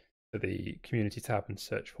go to the community tab and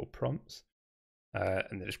search for prompts.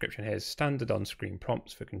 And the description here is standard on-screen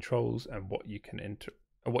prompts for controls and what you can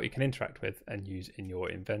interact with and use in your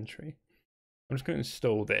inventory. I'm just going to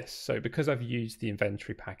install this. So because I've used the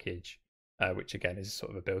inventory package, which again is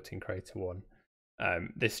sort of a built-in Crayta one,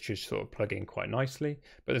 this should sort of plug in quite nicely.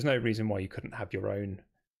 But there's no reason why you couldn't have your own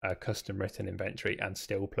custom written inventory and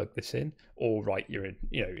still plug this in, or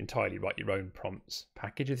entirely write your own prompts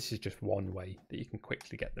package. This is just one way that you can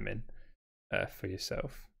quickly get them in for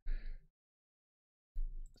yourself.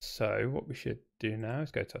 So what we should do now is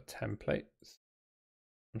go to our templates.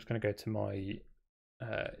 I'm just going to go to my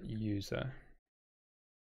user.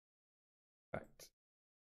 In fact,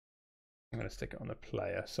 I'm going to stick it on the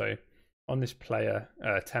player. So on this player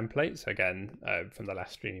template, so again, from the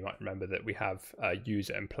last stream, you might remember that we have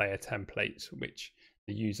user and player templates, which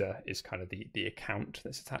the user is kind of the account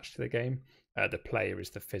that's attached to the game. The player is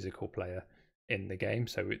the physical player in the game.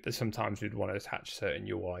 So sometimes we'd want to attach certain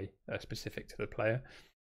UI specific to the player.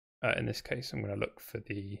 In this case, I'm going to look for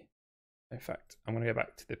the. In fact, I'm going to go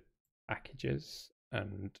back to the packages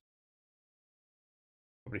and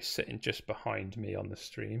probably sitting just behind me on the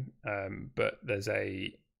stream. But there's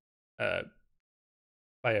a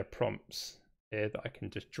player prompts here that I can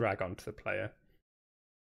just drag onto the player.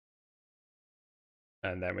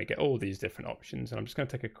 And then we get all these different options. And I'm just going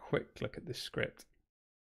to take a quick look at this script.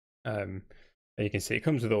 And you can see it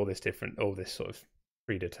comes with all this sort of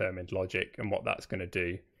predetermined logic. And what that's going to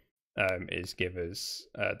do is give us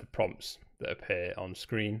the prompts that appear on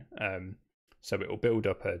screen. So it will build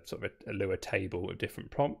up a sort of a Lua table of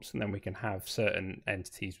different prompts, and then we can have certain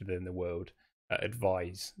entities within the world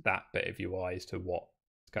advise that bit of UI as to what's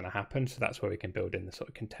going to happen. So that's where we can build in the sort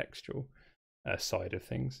of contextual side of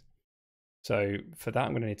things. So for that,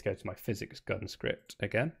 I'm going to need to go to my physics gun script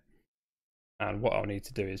again. And what I'll need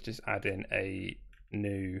to do is just add in a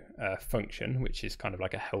new function, which is kind of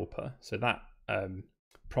like a helper. So that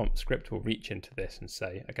prompt script will reach into this and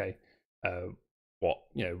say, okay,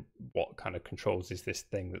 what kind of controls is this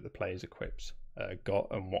thing that the player's equipped got,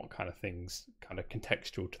 and what kind of things, kind of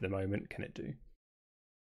contextual to the moment, can it do?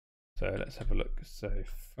 So let's have a look. So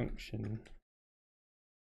function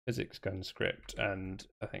physics gun script, and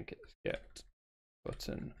I think it's get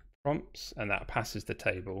button prompts, and that passes the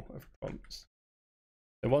table of prompts.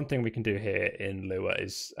 The one thing we can do here in Lua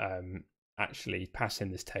is actually pass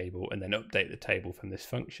in this table and then update the table from this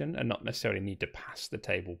function, and not necessarily need to pass the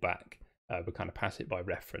table back. We kind of pass it by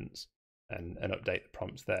reference and update the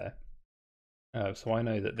prompts there. So I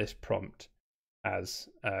know that this prompt has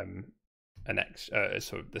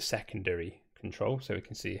sort of the secondary control. So we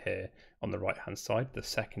can see here on the right hand side the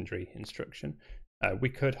secondary instruction. We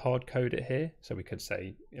could hard code it here, so we could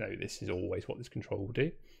say, this is always what this control will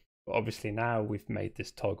do. But obviously now we've made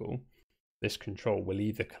this toggle, this control will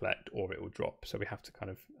either collect or it will drop. So we have to kind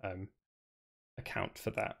of account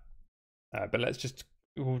for that. But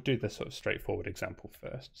we'll do the sort of straightforward example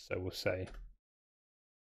first. So we'll say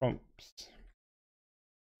prompts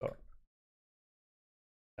dot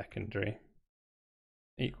secondary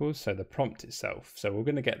equals, so the prompt itself. So we're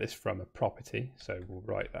going to get this from a property, so we'll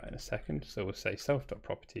write that in a second. So we'll say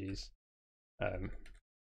self.properties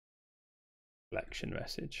collection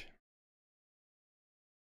message.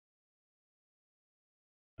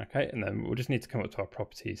 Okay, and then we'll just need to come up to our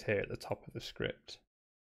properties here at the top of the script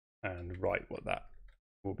and write what that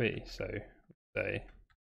will be. So say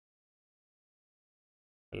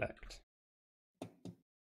collect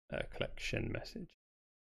collection message.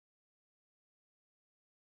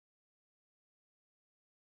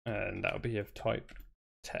 And that'll be of type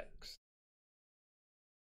text.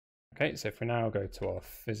 Okay, so if we now go to our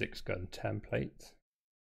physics gun template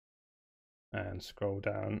and scroll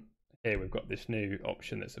down, here we've got this new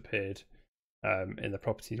option that's appeared in the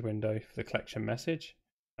properties window for the collection message,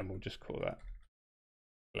 and we'll just call that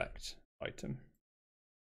collect item.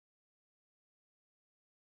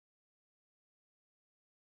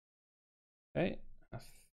 Okay, I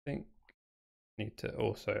think I need to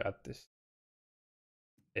also add this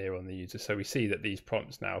here on the user, so we see that these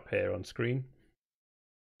prompts now appear on screen.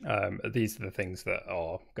 These are the things that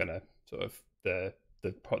are gonna sort of the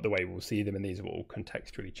way we'll see them, and these will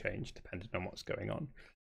contextually change depending on what's going on.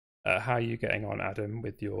 How are you getting on, Adam,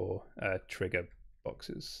 with your trigger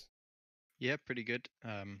boxes? Yeah, pretty good.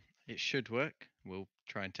 It should work. We'll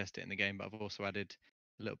try and test it in the game, but I've also added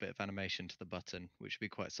a little bit of animation to the button, which will be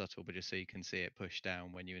quite subtle, but just so you can see it push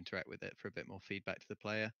down when you interact with it for a bit more feedback to the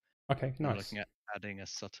player. Okay, nice. I'm looking at adding a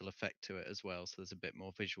subtle effect to it as well, so there's a bit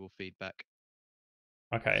more visual feedback.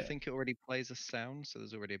 Okay. I think it already plays a sound, so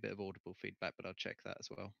there's already a bit of audible feedback, but I'll check that as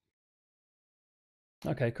well.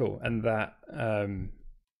 Okay, cool. And that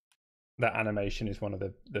that animation is one of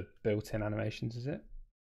the built-in animations, is it?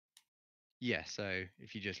 Yeah, so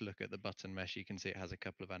if you just look at the button mesh, you can see it has a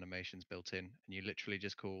couple of animations built in, and you literally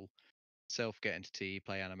just call self get entity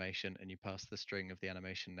play animation, and you pass the string of the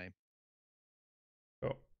animation name.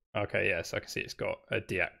 Cool. Okay, yeah, so I can see it's got a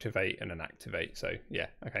deactivate and an activate. So yeah,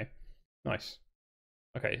 okay, nice.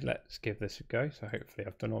 Okay, let's give this a go. So hopefully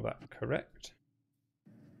I've done all that correct.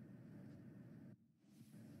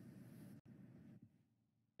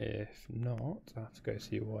 If not, I have to go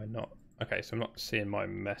see why not. Okay, so I'm not seeing my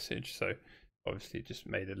message, so obviously just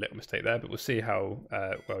made a little mistake there, but we'll see how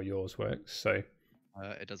well yours works. So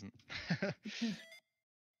it doesn't.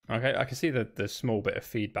 Okay, I can see the small bit of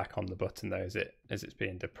feedback on the button though as it's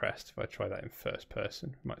being depressed. If I try that in first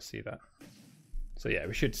person, you might see that. So yeah,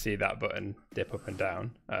 we should see that button dip up and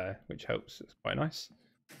down, which helps. It's quite nice.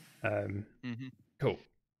 Cool.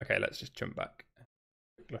 Okay, let's just jump back.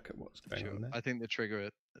 Look at what's going on there. I think the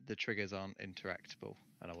triggers aren't interactable,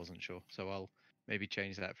 and I wasn't sure, so I'll maybe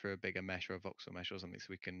change that for a bigger mesh or a voxel mesh or something, so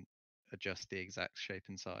we can adjust the exact shape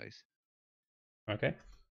and size. Okay.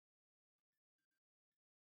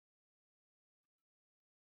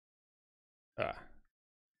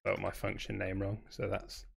 Spelled my function name wrong, so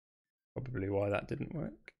that's probably why that didn't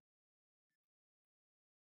work.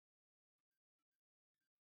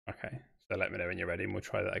 Okay, so let me know when you're ready and we'll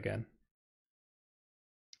try that again.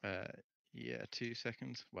 Yeah, 2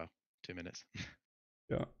 seconds. Well, 2 minutes.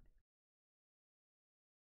 Sure.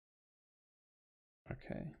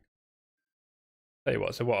 Okay. Tell you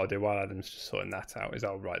what, so what I'll do while Adam's just sorting that out is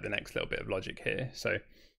I'll write the next little bit of logic here. So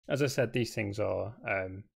as I said, these things are,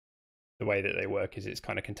 the way that they work is it's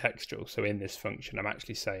kind of contextual. So in this function, I'm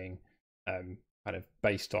actually saying, kind of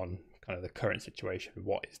based on kind of the current situation,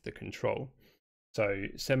 what is the control? So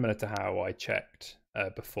similar to how I checked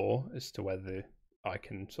before as to whether I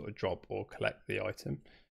can sort of drop or collect the item,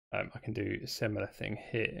 I can do a similar thing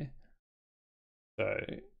here. So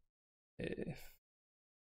if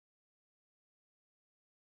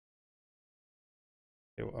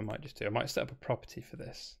what I might just do, I might set up a property for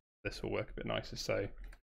this. This will work a bit nicer. So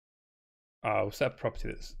I'll set up a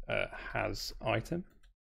property that has item.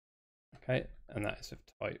 Okay, and that is of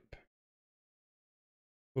type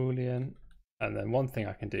Boolean. And then one thing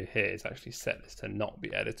I can do here is actually set this to not be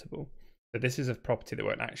editable. So this is a property that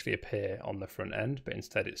won't actually appear on the front end, but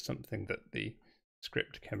instead it's something that the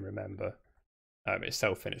script can remember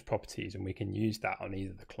itself in its properties, and we can use that on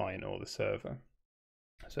either the client or the server.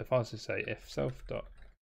 So if I was to say if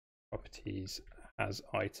self.properties has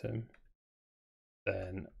item,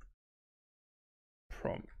 then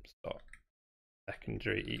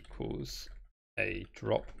prompts.secondary equals a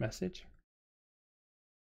drop message.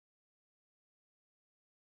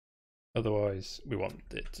 Otherwise, we want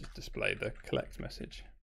it to display the collect message.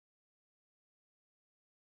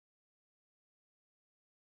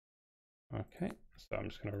 Okay, so I'm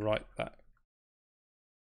just going to write that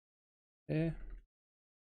here.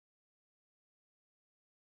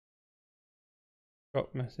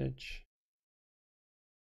 Drop message.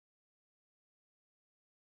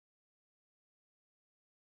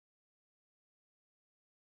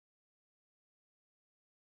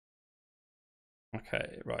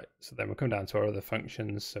 Okay, right. So then we'll come down to our other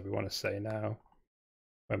functions. So we want to say now,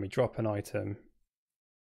 when we drop an item,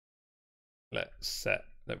 let's set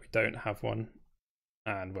that we don't have one.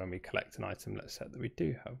 And when we collect an item, let's set that we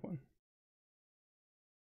do have one.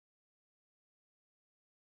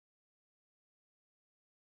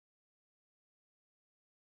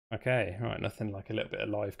 Okay, right. Nothing like a little bit of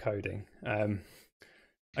live coding.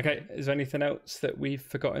 Okay, is there anything else that we've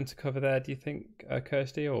forgotten to cover there, do you think,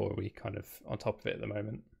 Kirsty, or are we kind of on top of it at the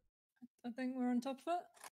moment? I think we're on top of it.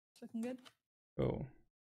 It's looking good. Cool.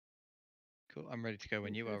 Cool, I'm ready to go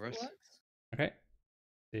when you are, Russ. Okay,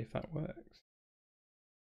 see if that works.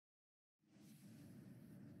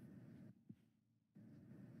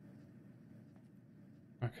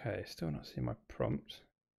 Okay, still not seeing my prompt.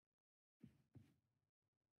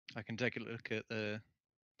 I can take a look at the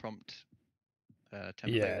prompt template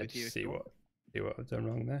Yeah, with you. see what I've done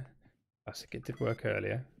wrong there. I think it did work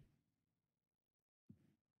earlier.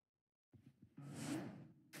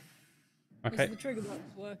 Okay. Is the trigger box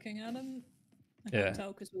working, Adam? I Yeah. can't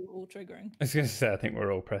tell because we were all triggering. I was going to say, I think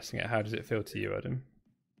we're all pressing it. How does it feel to you, Adam?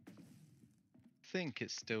 I think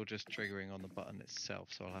it's still just triggering on the button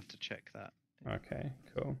itself, so I'll have to check that. Okay,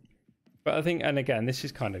 cool. But I think, and again, this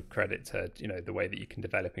is kind of credit to, the way that you can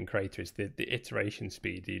develop in Crayta is the iteration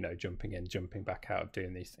speed, jumping in, jumping back out of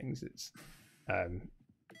doing these things. It's a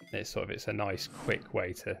nice, quick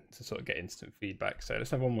way to sort of get instant feedback. So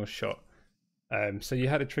let's have one more shot. So you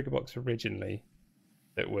had a trigger box originally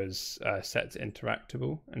that was set to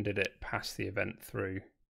interactable, and did it pass the event through?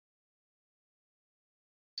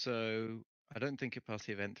 So I don't think it passed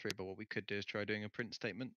the event through, but what we could do is try doing a print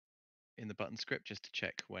statement in the button script just to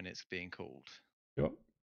check when it's being called. Sure.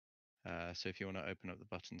 So if you want to open up the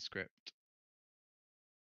button script.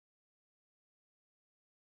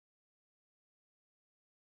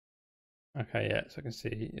 Okay, yeah, so I can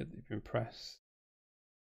see you've been pressed.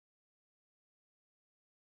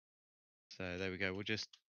 So there we go. We'll just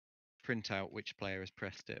print out which player has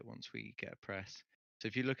pressed it once we get a press. So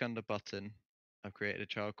if you look under button, I've created a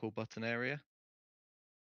child call button area.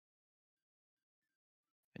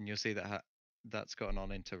 And you'll see that that's got an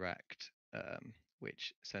on interact,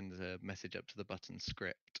 which sends a message up to the button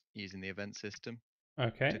script using the event system.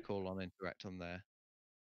 Okay. To call on interact on there.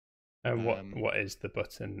 And what is the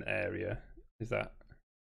button area? Is that?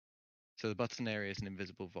 So the button area is an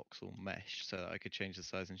invisible voxel mesh, so I could change the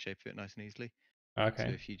size and shape of it nice and easily. Okay. So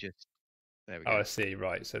if you just, there we Oh, go. I see.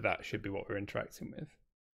 Right. So that should be what we're interacting with.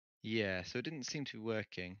 Yeah. So it didn't seem to be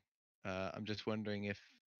working. I'm just wondering if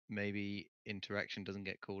maybe interaction doesn't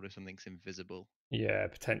get called if something's invisible. Yeah,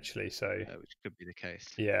 potentially. So Which could be the case.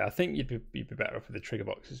 yeah, I think you'd be better off with the trigger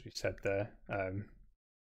box, as we said there.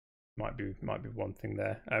 Might be one thing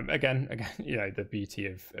there. Again, you know, the beauty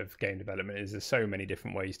of game development is there's so many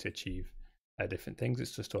different ways to achieve different things.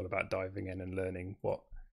 It's just all about diving in and learning what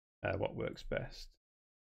works best.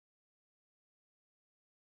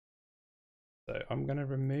 So I'm going to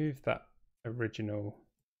remove that original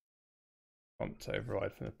prompt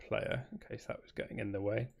override from the player in case that was getting in the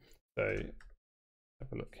way. So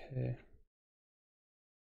have a look here.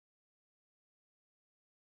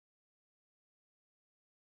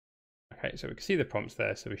 Okay, so we can see the prompts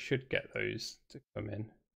there, so we should get those to come in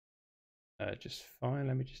just fine.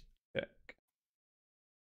 Let me just check.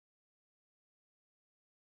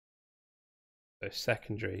 So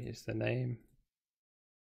secondary is the name.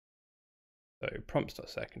 So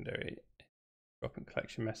prompts.secondary, drop and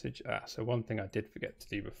collection message. So one thing I did forget to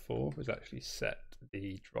do before was actually set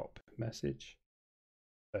the drop message.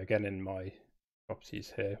 So again, in my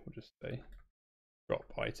properties here, we'll just say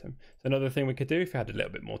drop item. So another thing we could do if we had a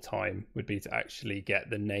little bit more time would be to actually get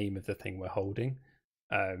the name of the thing we're holding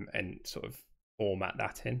and sort of format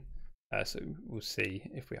that in. So we'll see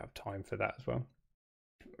if we have time for that as well.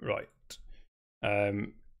 Right.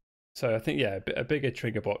 So I think, yeah, a bigger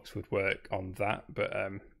trigger box would work on that, but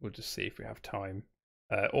we'll just see if we have time.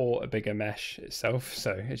 Or a bigger mesh itself.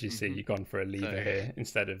 So as you see, you've gone for a lever here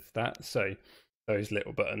instead of that. So those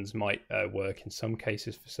little buttons might work in some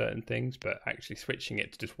cases for certain things, but actually switching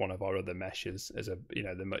it to just one of our other meshes as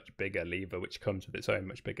the much bigger lever, which comes with its own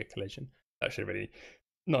much bigger collision. That's a really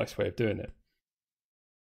nice way of doing it.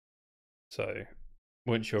 So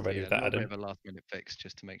once you're ready with that, Adam. A last minute fix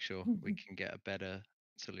just to make sure we can get a better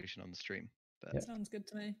solution on the stream. But sounds good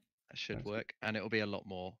to me. That should work, and it'll be a lot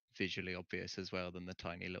more visually obvious as well than the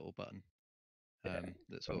tiny little button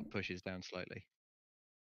that sort of pushes down slightly.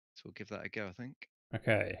 So we'll give that a go, I think.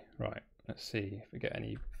 Okay, right. Let's see if we get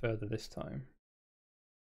any further this time.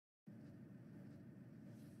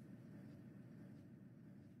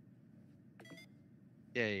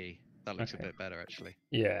 Yay, that looks a bit better actually.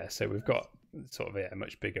 Yeah, so we've got sort of a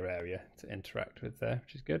much bigger area to interact with there,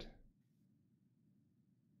 which is good.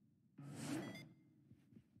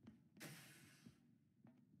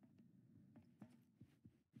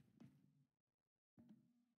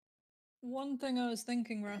 One thing I was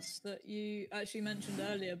thinking, Russ, that you actually mentioned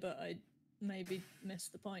earlier, but I maybe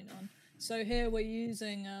missed the point on. So here we're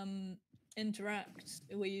using interact,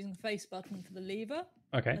 we're using face button for the lever.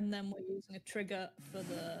 Okay. And then we're using a trigger for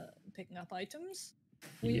the picking up items.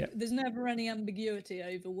 There's never any ambiguity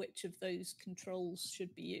over which of those controls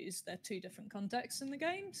should be used. They're two different contexts in the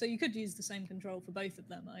game. So you could use the same control for both of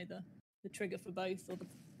them, either the trigger for both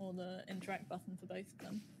or the interact button for both of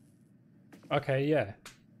them. Okay, yeah.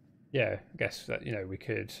 Yeah, I guess that,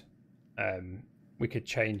 we could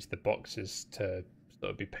change the boxes to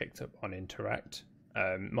sort of be picked up on interact.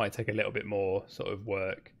 Might take a little bit more sort of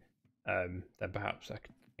work than perhaps I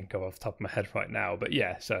could think of off the top of my head right now. But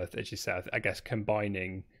yeah, so as you said, I guess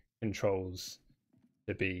combining controls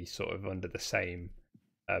to be sort of under the same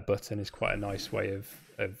button is quite a nice way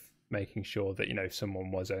of making sure that if someone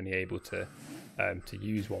was only able to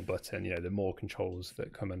use one button, the more controls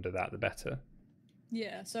that come under that, the better.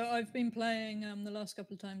 Yeah, so I've been playing the last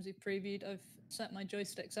couple of times we've previewed. I've set my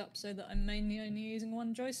joysticks up so that I'm mainly only using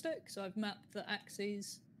one joystick. So I've mapped the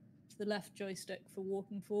axes to the left joystick for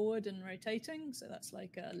walking forward and rotating. So that's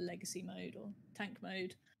like a legacy mode or tank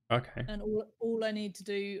mode. Okay. And all I need to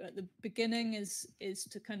do at the beginning is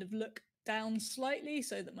to kind of look down slightly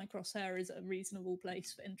so that my crosshair is at a reasonable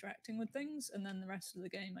place for interacting with things. And then the rest of the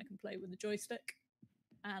game I can play with the joystick.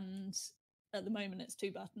 And at the moment it's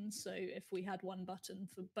two buttons, so if we had one button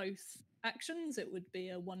for both actions, it would be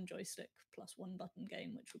a one joystick plus one button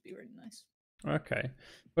game, which would be really nice. Okay,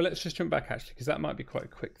 well, let's just jump back actually, because that might be quite a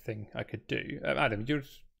quick thing I could do. Adam, do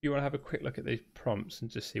you want to have a quick look at these prompts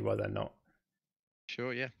and just see why they're not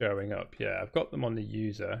showing up? Yeah, I've got them on the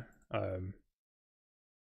user.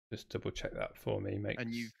 Just double check that for me.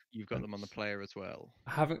 And you've got them on the player as well.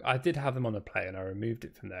 I did have them on the player, and I removed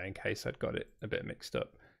it from there in case I'd got it a bit mixed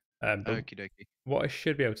up. Okie dokie. What I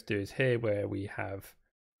should be able to do is here where we have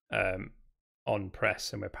on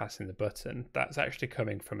press and we're passing the button, that's actually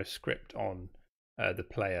coming from a script on the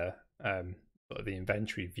player, sort of the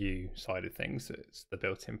inventory view side of things. So it's the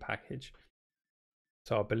built-in package.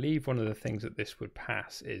 So I believe one of the things that this would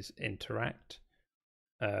pass is interact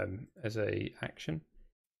as a action.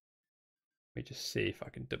 Let me just see if I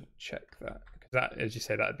can double check that, because that, as you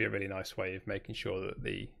say, that'd be a really nice way of making sure that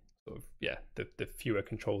the sort of, yeah, the fewer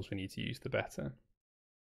controls we need to use, the better.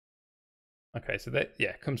 Okay, so that,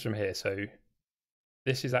 yeah, comes from here. So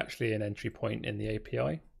this is actually an entry point in the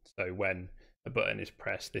API. So when a button is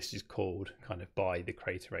pressed, this is called kind of by the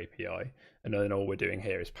Crayta API. And then all we're doing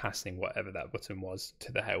here is passing whatever that button was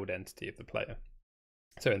to the held entity of the player.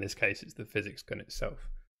 So in this case, it's the physics gun itself.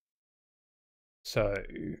 So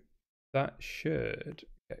that should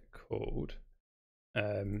get called.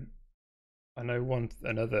 I know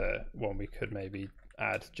another one we could maybe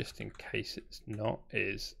add, just in case it's not,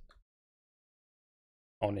 is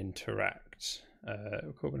on interact.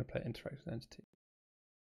 We're going to play interact with entity.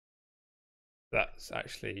 That's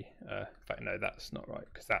actually, in fact, no, that's not right,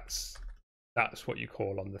 because that's what you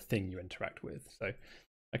call on the thing you interact with. So,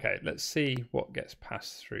 okay, let's see what gets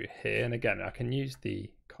passed through here. And again, I can use the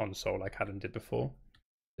console like Adam did before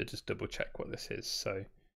to just double check what this is. So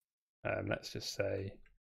let's just say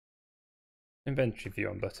inventory view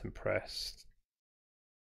on button pressed,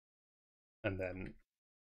 and then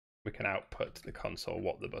we can output to the console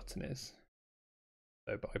what the button is.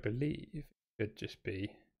 So, but I believe it could just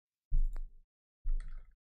be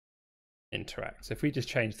interact. So if we just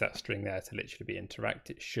change that string there to literally be interact,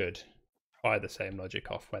 it should fire the same logic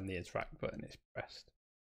off when the interact button is pressed.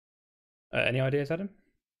 Any ideas, Adam?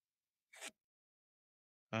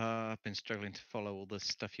 I've been struggling to follow all the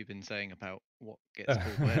stuff you've been saying about what gets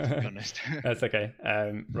called where, to be honest. That's okay.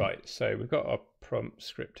 Right, so we've got our prompt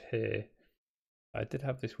script here. I did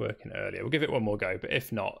have this working earlier. We'll give it one more go, but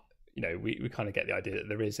if not, you know, we kind of get the idea that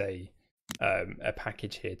there is a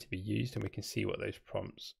package here to be used, and we can see what those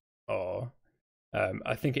prompts are.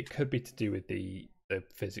 I think it could be to do with the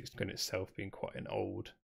physics gun itself being quite an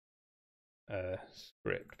old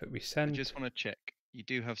script, but we send. I just want to check. You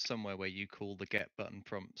do have somewhere where you call the get button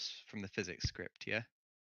prompts from the physics script, yeah?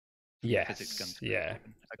 Yes. Physics gun script. Yeah.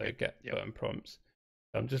 Okay. So get button prompts.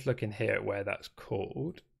 So I'm just looking here at where that's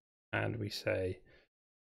called, and we say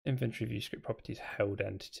inventory view script properties held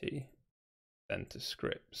entity, then to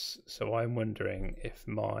scripts. So I'm wondering if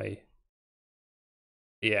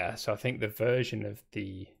so I think the version of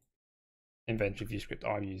the inventory view script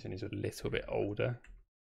I'm using is a little bit older.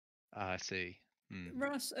 I see.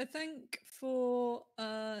 Russ, I think for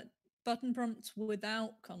button prompts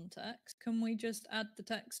without context, can we just add the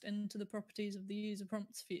text into the properties of the user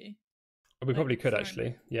prompts view? We probably could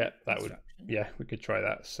actually. Yeah, that would. Yeah, we could try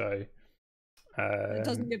that. So it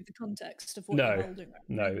doesn't give the context of what you're holding.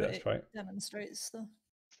 No, that's right. Demonstrates stuff.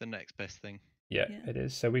 It's the next best thing. Yeah, it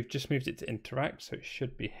is. So we've just moved it to interact, so it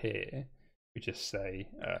should be here. We just say,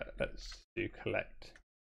 let's do collect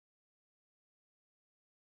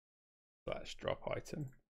 / drop item.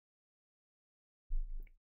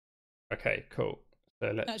 Okay, cool.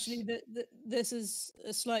 So let's actually this is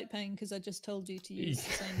a slight pain because I just told you to use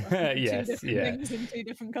the same button yes, two different things in two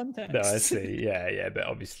different contexts. No, I see. Yeah, but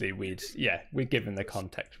obviously we'd given the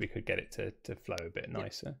context, we could get it to flow a bit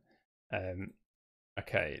nicer.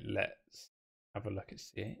 Okay, let's have a look and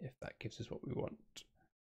see if that gives us what we want.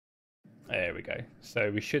 There we go. So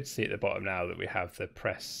we should see at the bottom now that we have the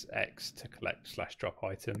press X to collect / drop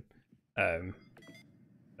item. So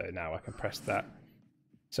now I can press that.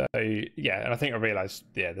 So yeah, and I think I realised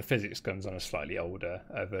the physics gun's on a slightly older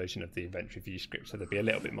version of the inventory view script, so there'll be a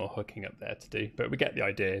little bit more hooking up there to do. But we get the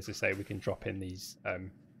idea, as I say, we can drop in these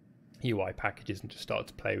UI packages and just start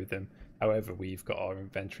to play with them. However, we've got our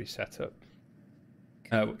inventory set up.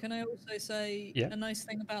 Can I also say yeah. A nice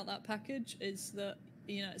thing about that package is that,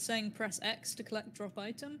 you know, it's saying press X to collect drop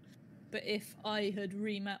item, but if I had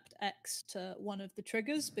remapped X to one of the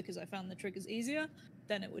triggers because I found the triggers easier,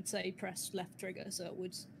 then it would say press left trigger, so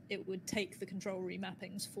it would take the control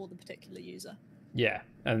remappings for the particular user. Yeah,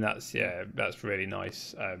 and that's really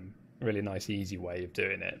nice. Really nice, easy way of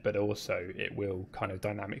doing it, but also it will kind of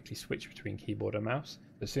dynamically switch between keyboard and mouse.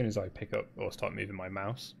 As soon as I pick up or start moving my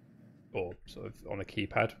mouse, or sort of on a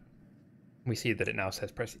keypad, we see that it now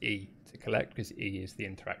says press E to collect, because E is the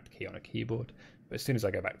interact key on a keyboard. But as soon as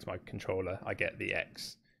I go back to my controller, I get the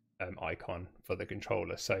X icon for the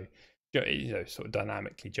controller. So, you know, sort of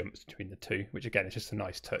dynamically jumps between the two, which again is just a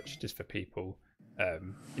nice touch just for people,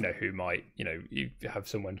 you know, who might, you know, you have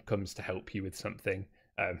someone comes to help you with something.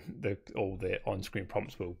 All the on-screen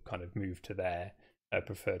prompts will kind of move to their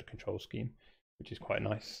preferred control scheme, which is quite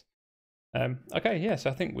nice. Okay, yeah, so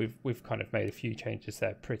I think we've kind of made a few changes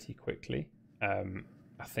there pretty quickly.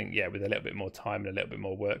 I think, yeah, with a little bit more time and a little bit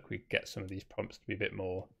more work, we get some of these prompts to be a bit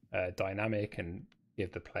more dynamic and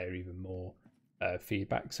give the player even more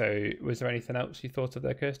feedback. So was there anything else you thought of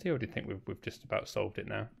there, Kirsty, or do you think we've just about solved it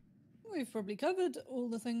now? We've probably covered all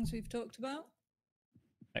the things we've talked about.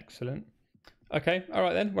 Excellent. Okay, all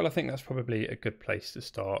right then. Well, I think that's probably a good place to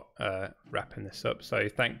start wrapping this up. So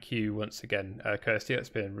thank you once again, Kirsty. That's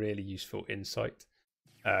been a really useful insight.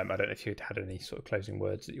 I don't know if you'd had any sort of closing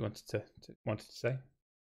words that you wanted to say.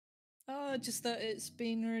 Just that it's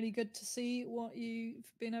been really good to see what you've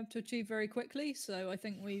been able to achieve very quickly. So I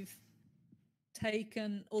think we've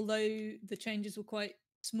taken, although the changes were quite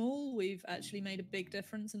small, we've actually made a big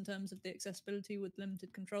difference in terms of the accessibility with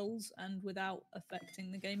limited controls and without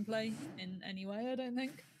affecting the gameplay in any way, I don't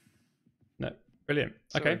think. No, brilliant.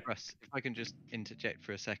 Sorry, Okay. Russ, if I can just interject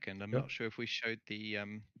for a second. I'm Sure. not sure if we showed the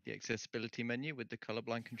accessibility menu with the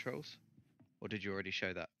colorblind controls, or did you already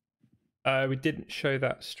show that? We didn't show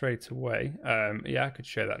that straight away. Yeah, I could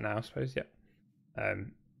show that now, I suppose. Yeah.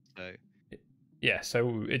 So yeah.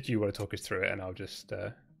 So do you want to talk us through it, and I'll just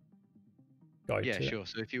guide yeah, to sure.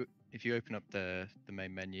 So if you open up the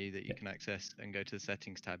main menu that you can access and go to the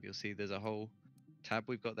settings tab, you'll see there's a whole tab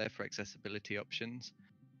we've got there for accessibility options.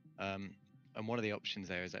 And one of the options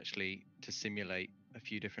there is actually to simulate a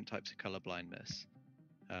few different types of color blindness.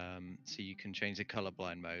 So you can change the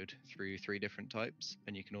colorblind mode through 3 different types,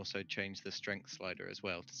 and you can also change the strength slider as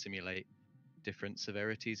well to simulate different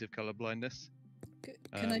severities of color blindness.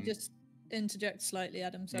 Can I just interject slightly,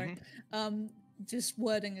 Adam? Sorry. Just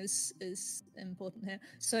wording is important here.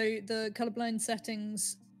 So the colorblind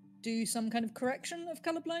settings do some kind of correction of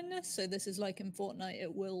colorblindness. So this is like in Fortnite,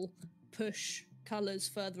 it will push colors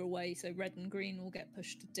further away. So red and green will get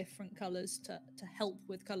pushed to different colors to help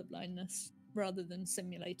with colorblindness, rather than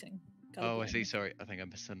simulating colorblindness. Oh, I see. Sorry, I think I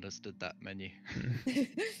misunderstood that menu.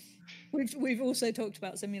 We've also talked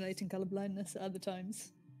about simulating colorblindness at other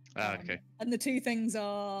times. Okay. And the two things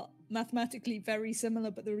are mathematically very similar,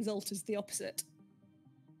 but the result is the opposite.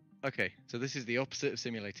 Okay, so this is the opposite of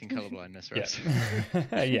simulating colorblindness, Yeah.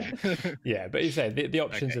 right? Yeah. But you say the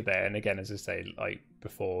options are there, and again, as I say, like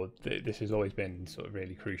before, this has always been sort of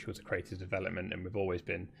really crucial to creative development, and we've always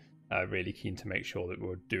been really keen to make sure that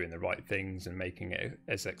we're doing the right things and making it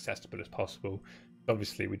as accessible as possible.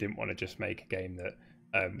 Obviously, we didn't want to just make a game that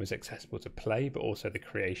was accessible to play, but also the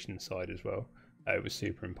creation side as well. It was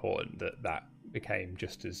super important that became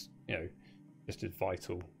just as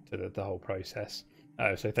vital to the whole process.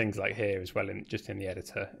 So things like here as well, just in the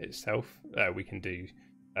editor itself, we can do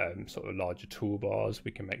sort of larger toolbars.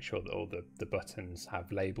 We can make sure that all the buttons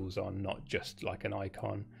have labels on, not just like an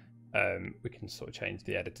icon. We can sort of change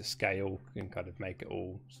the editor scale and kind of make it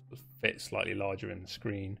all sort of fit slightly larger in the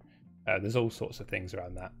screen. There's all sorts of things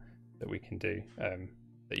around that we can do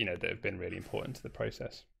that have been really important to the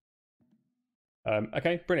process.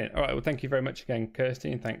 Okay, brilliant. All right, well, thank you very much again,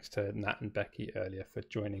 Kirsty, and thanks to Nat and Becky earlier for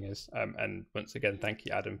joining us. And once again, thank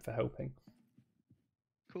you, Adam, for helping.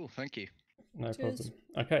 Cool, thank you. No Cheers.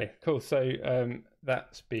 problem. Okay, cool. So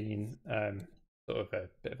that's been sort of a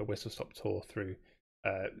bit of a whistle-stop tour through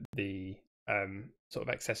the sort of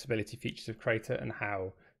accessibility features of Crayta and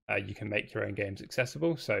how you can make your own games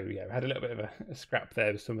accessible. So yeah, we had a little bit of a scrap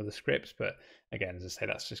there with some of the scripts, but again, as I say,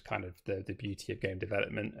 that's just kind of the beauty of game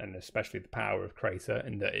development, and especially the power of Crayta,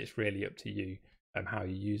 in that it's really up to you how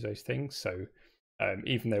you use those things. So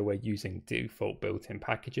even though we're using default built-in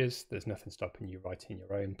packages, there's nothing stopping you writing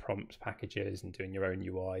your own prompts packages and doing your own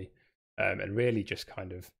UI, and really just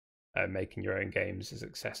kind of making your own games as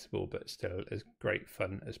accessible but still as great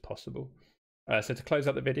fun as possible. So to close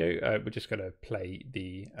out the video, we're just going to play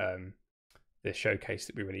the showcase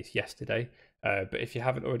that we released yesterday. But if you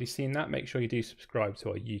haven't already seen that, make sure you do subscribe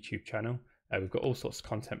to our YouTube channel. We've got all sorts of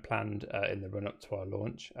content planned in the run-up to our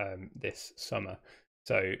launch this summer.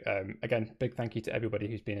 So again, big thank you to everybody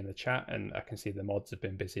who's been in the chat, and I can see the mods have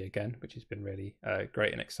been busy again, which has been really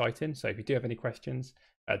great and exciting. So if you do have any questions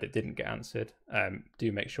that didn't get answered,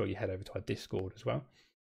 do make sure you head over to our Discord as well.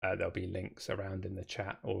 There'll be links around in the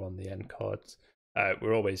chat or on the end cards.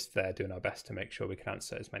 We're always there doing our best to make sure we can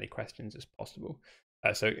answer as many questions as possible.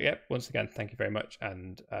 So yeah, once again, thank you very much,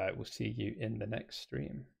 and we'll see you in the next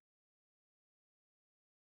stream.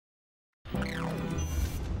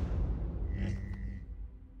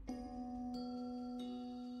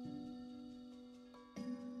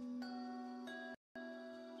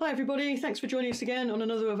 Hi everybody, thanks for joining us again on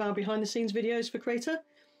another of our behind the scenes videos for Crayta.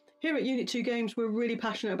 Here at Unit 2 Games, we're really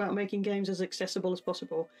passionate about making games as accessible as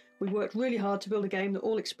possible. We've worked really hard to build a game that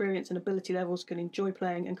all experience and ability levels can enjoy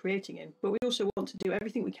playing and creating in, but we also want to do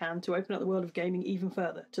everything we can to open up the world of gaming even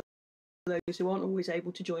further to those who aren't always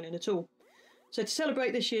able to join in at all. So to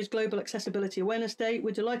celebrate this year's Global Accessibility Awareness Day,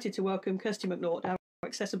 we're delighted to welcome Kirsty McNaught, our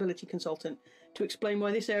accessibility consultant, to explain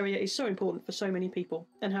why this area is so important for so many people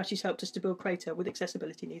and how she's helped us to build Crayta with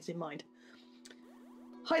accessibility needs in mind.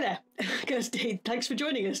 Hi there, Kirsty, thanks for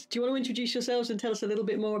joining us. Do you want to introduce yourselves and tell us a little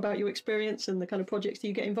bit more about your experience and the kind of projects that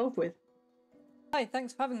you get involved with? Hi,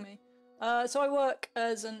 thanks for having me. So I work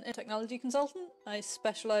as an technology consultant. I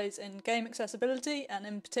specialise in game accessibility, and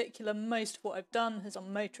in particular most of what I've done is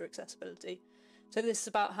on motor accessibility. So this is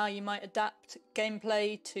about how you might adapt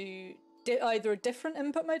gameplay to either a different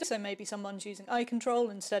input mode, so maybe someone's using eye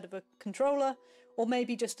control instead of a controller, or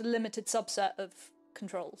maybe just a limited subset of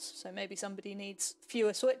controls. So maybe somebody needs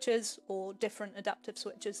fewer switches or different adaptive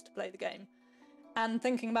switches to play the game. And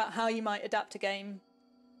thinking about how you might adapt a game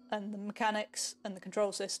and the mechanics and the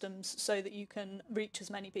control systems so that you can reach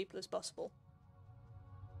as many people as possible.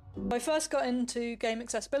 I first got into game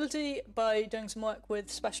accessibility by doing some work with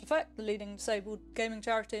SpecialEffect, the leading disabled gaming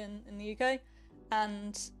charity in the UK,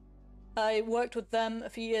 and I worked with them a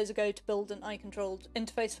few years ago to build an eye-controlled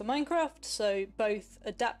interface for Minecraft, so both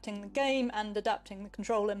adapting the game and adapting the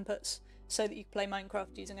control inputs so that you can play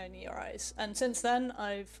Minecraft using only your eyes. And since then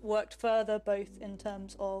I've worked further both in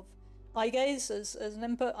terms of eye gaze as an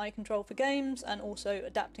input, eye control for games, and also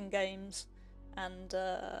adapting games and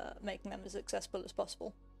making them as accessible as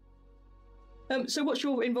possible. So what's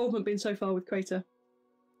your involvement been so far with Crayta?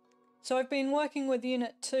 So I've been working with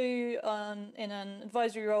Unit 2 in an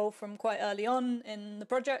advisory role from quite early on in the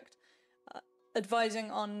project, advising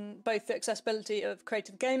on both the accessibility of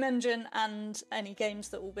Creative Game Engine and any games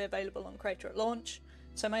that will be available on Crayta at launch.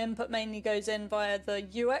 So my input mainly goes in via the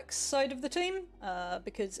UX side of the team,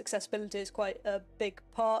 because accessibility is quite a big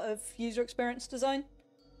part of user experience design.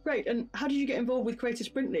 Great, and how did you get involved with Creative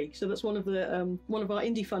Sprint League? So that's one of our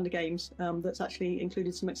indie funder games that's actually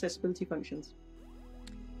included some accessibility functions.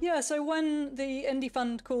 Yeah, so when the Indie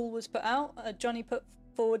Fund call was put out, Johnny put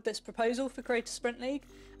forward this proposal for Creative Sprint League,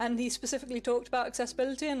 and he specifically talked about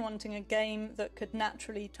accessibility and wanting a game that could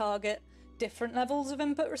naturally target different levels of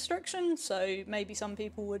input restriction. So maybe some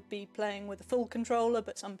people would be playing with a full controller,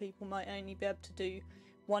 but some people might only be able to do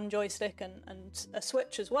one joystick and a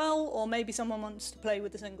switch as well, or maybe someone wants to play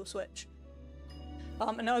with a single switch.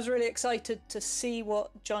 And I was really excited to see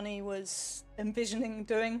what Johnny was envisioning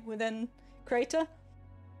doing within Crayta.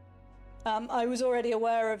 I was already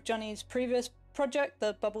aware of Johnny's previous project,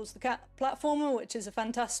 the Bubbles the Cat platformer, which is a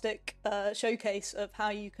fantastic showcase of how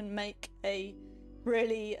you can make a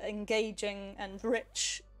really engaging and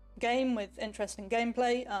rich game with interesting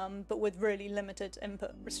gameplay, but with really limited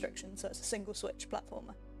input restrictions, so it's a single switch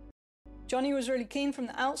platformer. Johnny was really keen from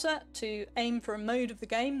the outset to aim for a mode of the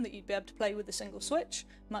game that you'd be able to play with a single switch,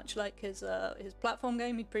 much like his platform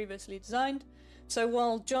game he'd previously designed. So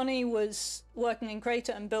while Johnny was working in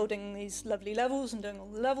Crayta and building these lovely levels and doing all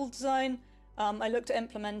the level design, I looked at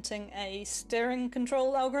implementing a steering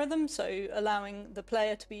control algorithm, so allowing the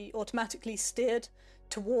player to be automatically steered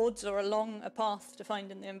towards or along a path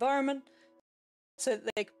defined in the environment, so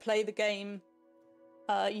that they could play the game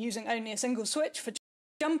using only a single switch for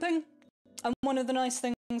jumping. And one of the nice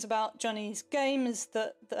things about Johnny's game is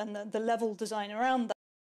that, and the level design around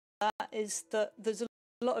that, is that there's a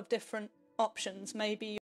lot of different options.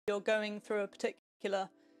 Maybe you're going through a particular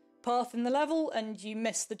path in the level and you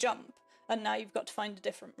miss the jump, and now you've got to find a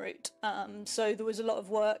different route. So there was a lot of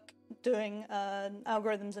work doing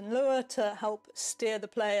algorithms in Lua to help steer the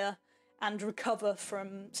player and recover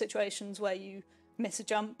from situations where you miss a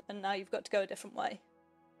jump and now you've got to go a different way.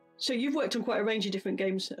 So you've worked on quite a range of different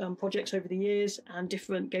games projects over the years and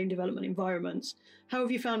different game development environments. How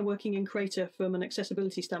have you found working in Crayta from an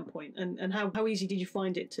accessibility standpoint, and how easy did you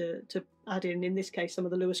find it to add in this case, some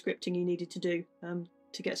of the Lua scripting you needed to do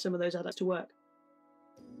to get some of those adapts to work?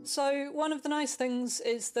 So one of the nice things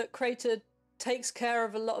is that Crayta takes care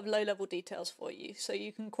of a lot of low-level details for you, so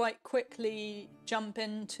you can quite quickly jump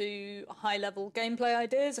into high-level gameplay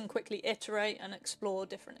ideas and quickly iterate and explore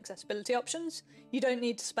different accessibility options. You don't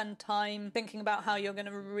need to spend time thinking about how you're going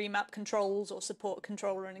to remap controls or support a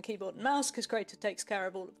controller and a keyboard and mouse, because Crayta takes care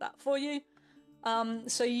of all of that for you.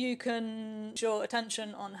 So you can draw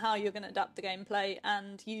attention on how you're going to adapt the gameplay,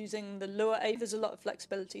 and using the Lua 8, there's a lot of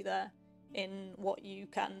flexibility there in what you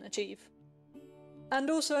can achieve. And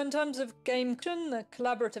also in terms of game creation, the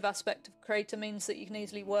collaborative aspect of Crayta means that you can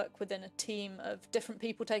easily work within a team of different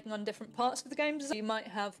people taking on different parts of the game. You might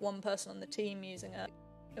have one person on the team using a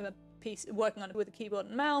piece, working on it with a keyboard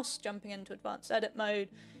and mouse, jumping into advanced edit mode,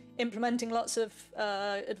 implementing lots of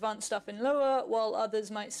advanced stuff in Lua, while others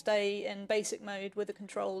might stay in basic mode with a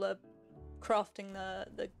controller, crafting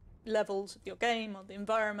the levels of your game or the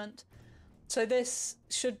environment. So this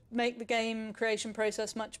should make the game creation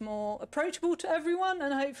process much more approachable to everyone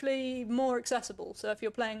and hopefully more accessible. So if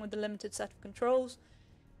you're playing with a limited set of controls,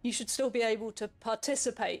 you should still be able to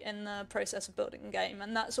participate in the process of building a game.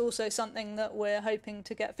 And that's also something that we're hoping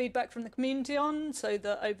to get feedback from the community on, so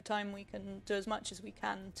that over time we can do as much as we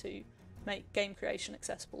can to make game creation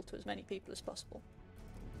accessible to as many people as possible.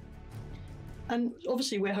 And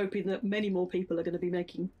obviously we're hoping that many more people are going to be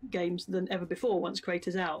making games than ever before once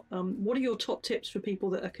Crayta's out. What are your top tips for people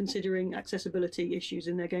that are considering accessibility issues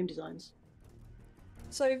in their game designs?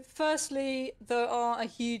 So firstly, there are a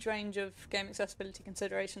huge range of game accessibility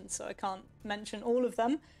considerations, so I can't mention all of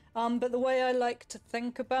them. But the way I like to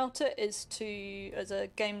think about it is to, as a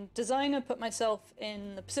game designer, put myself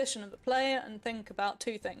in the position of a player and think about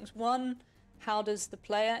two things. One, how does the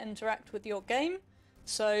player interact with your game?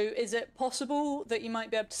 So is it possible that you might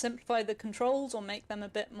be able to simplify the controls or make them a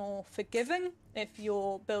bit more forgiving if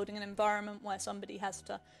you're building an environment where somebody has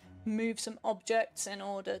to move some objects in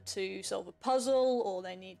order to solve a puzzle, or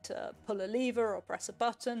they need to pull a lever or press a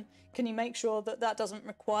button? Can you make sure that that doesn't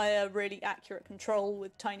require really accurate control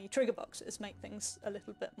with tiny trigger boxes, make things a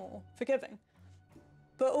little bit more forgiving?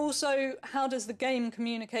 But also, how does the game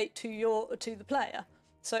communicate to the player?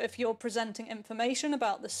 So if you're presenting information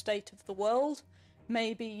about the state of the world,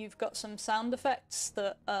 maybe you've got some sound effects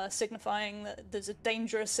that are signifying that there's a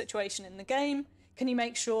dangerous situation in the game. Can you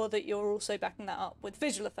make sure that you're also backing that up with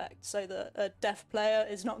visual effects, so that a deaf player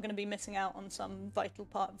is not going to be missing out on some vital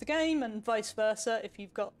part of the game, and vice versa? If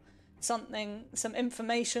you've got some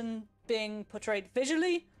information being portrayed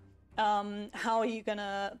visually, how are you going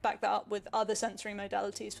to back that up with other sensory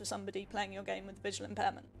modalities for somebody playing your game with visual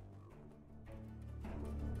impairment?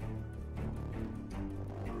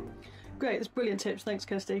 Great, that's brilliant tips. Thanks,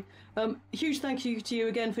 Kirsty. Huge thank you to you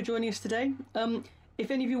again for joining us today. If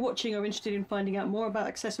any of you watching are interested in finding out more about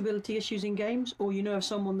accessibility issues in games, or you know of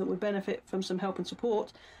someone that would benefit from some help and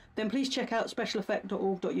support, then please check out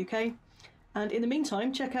specialeffect.org.uk. And in the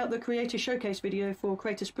meantime, check out the Creator Showcase video for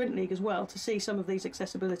Crayta Sprint League as well to see some of these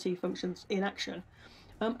accessibility functions in action.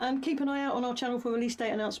 And keep an eye out on our channel for release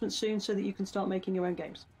date announcements soon so that you can start making your own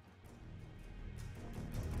games.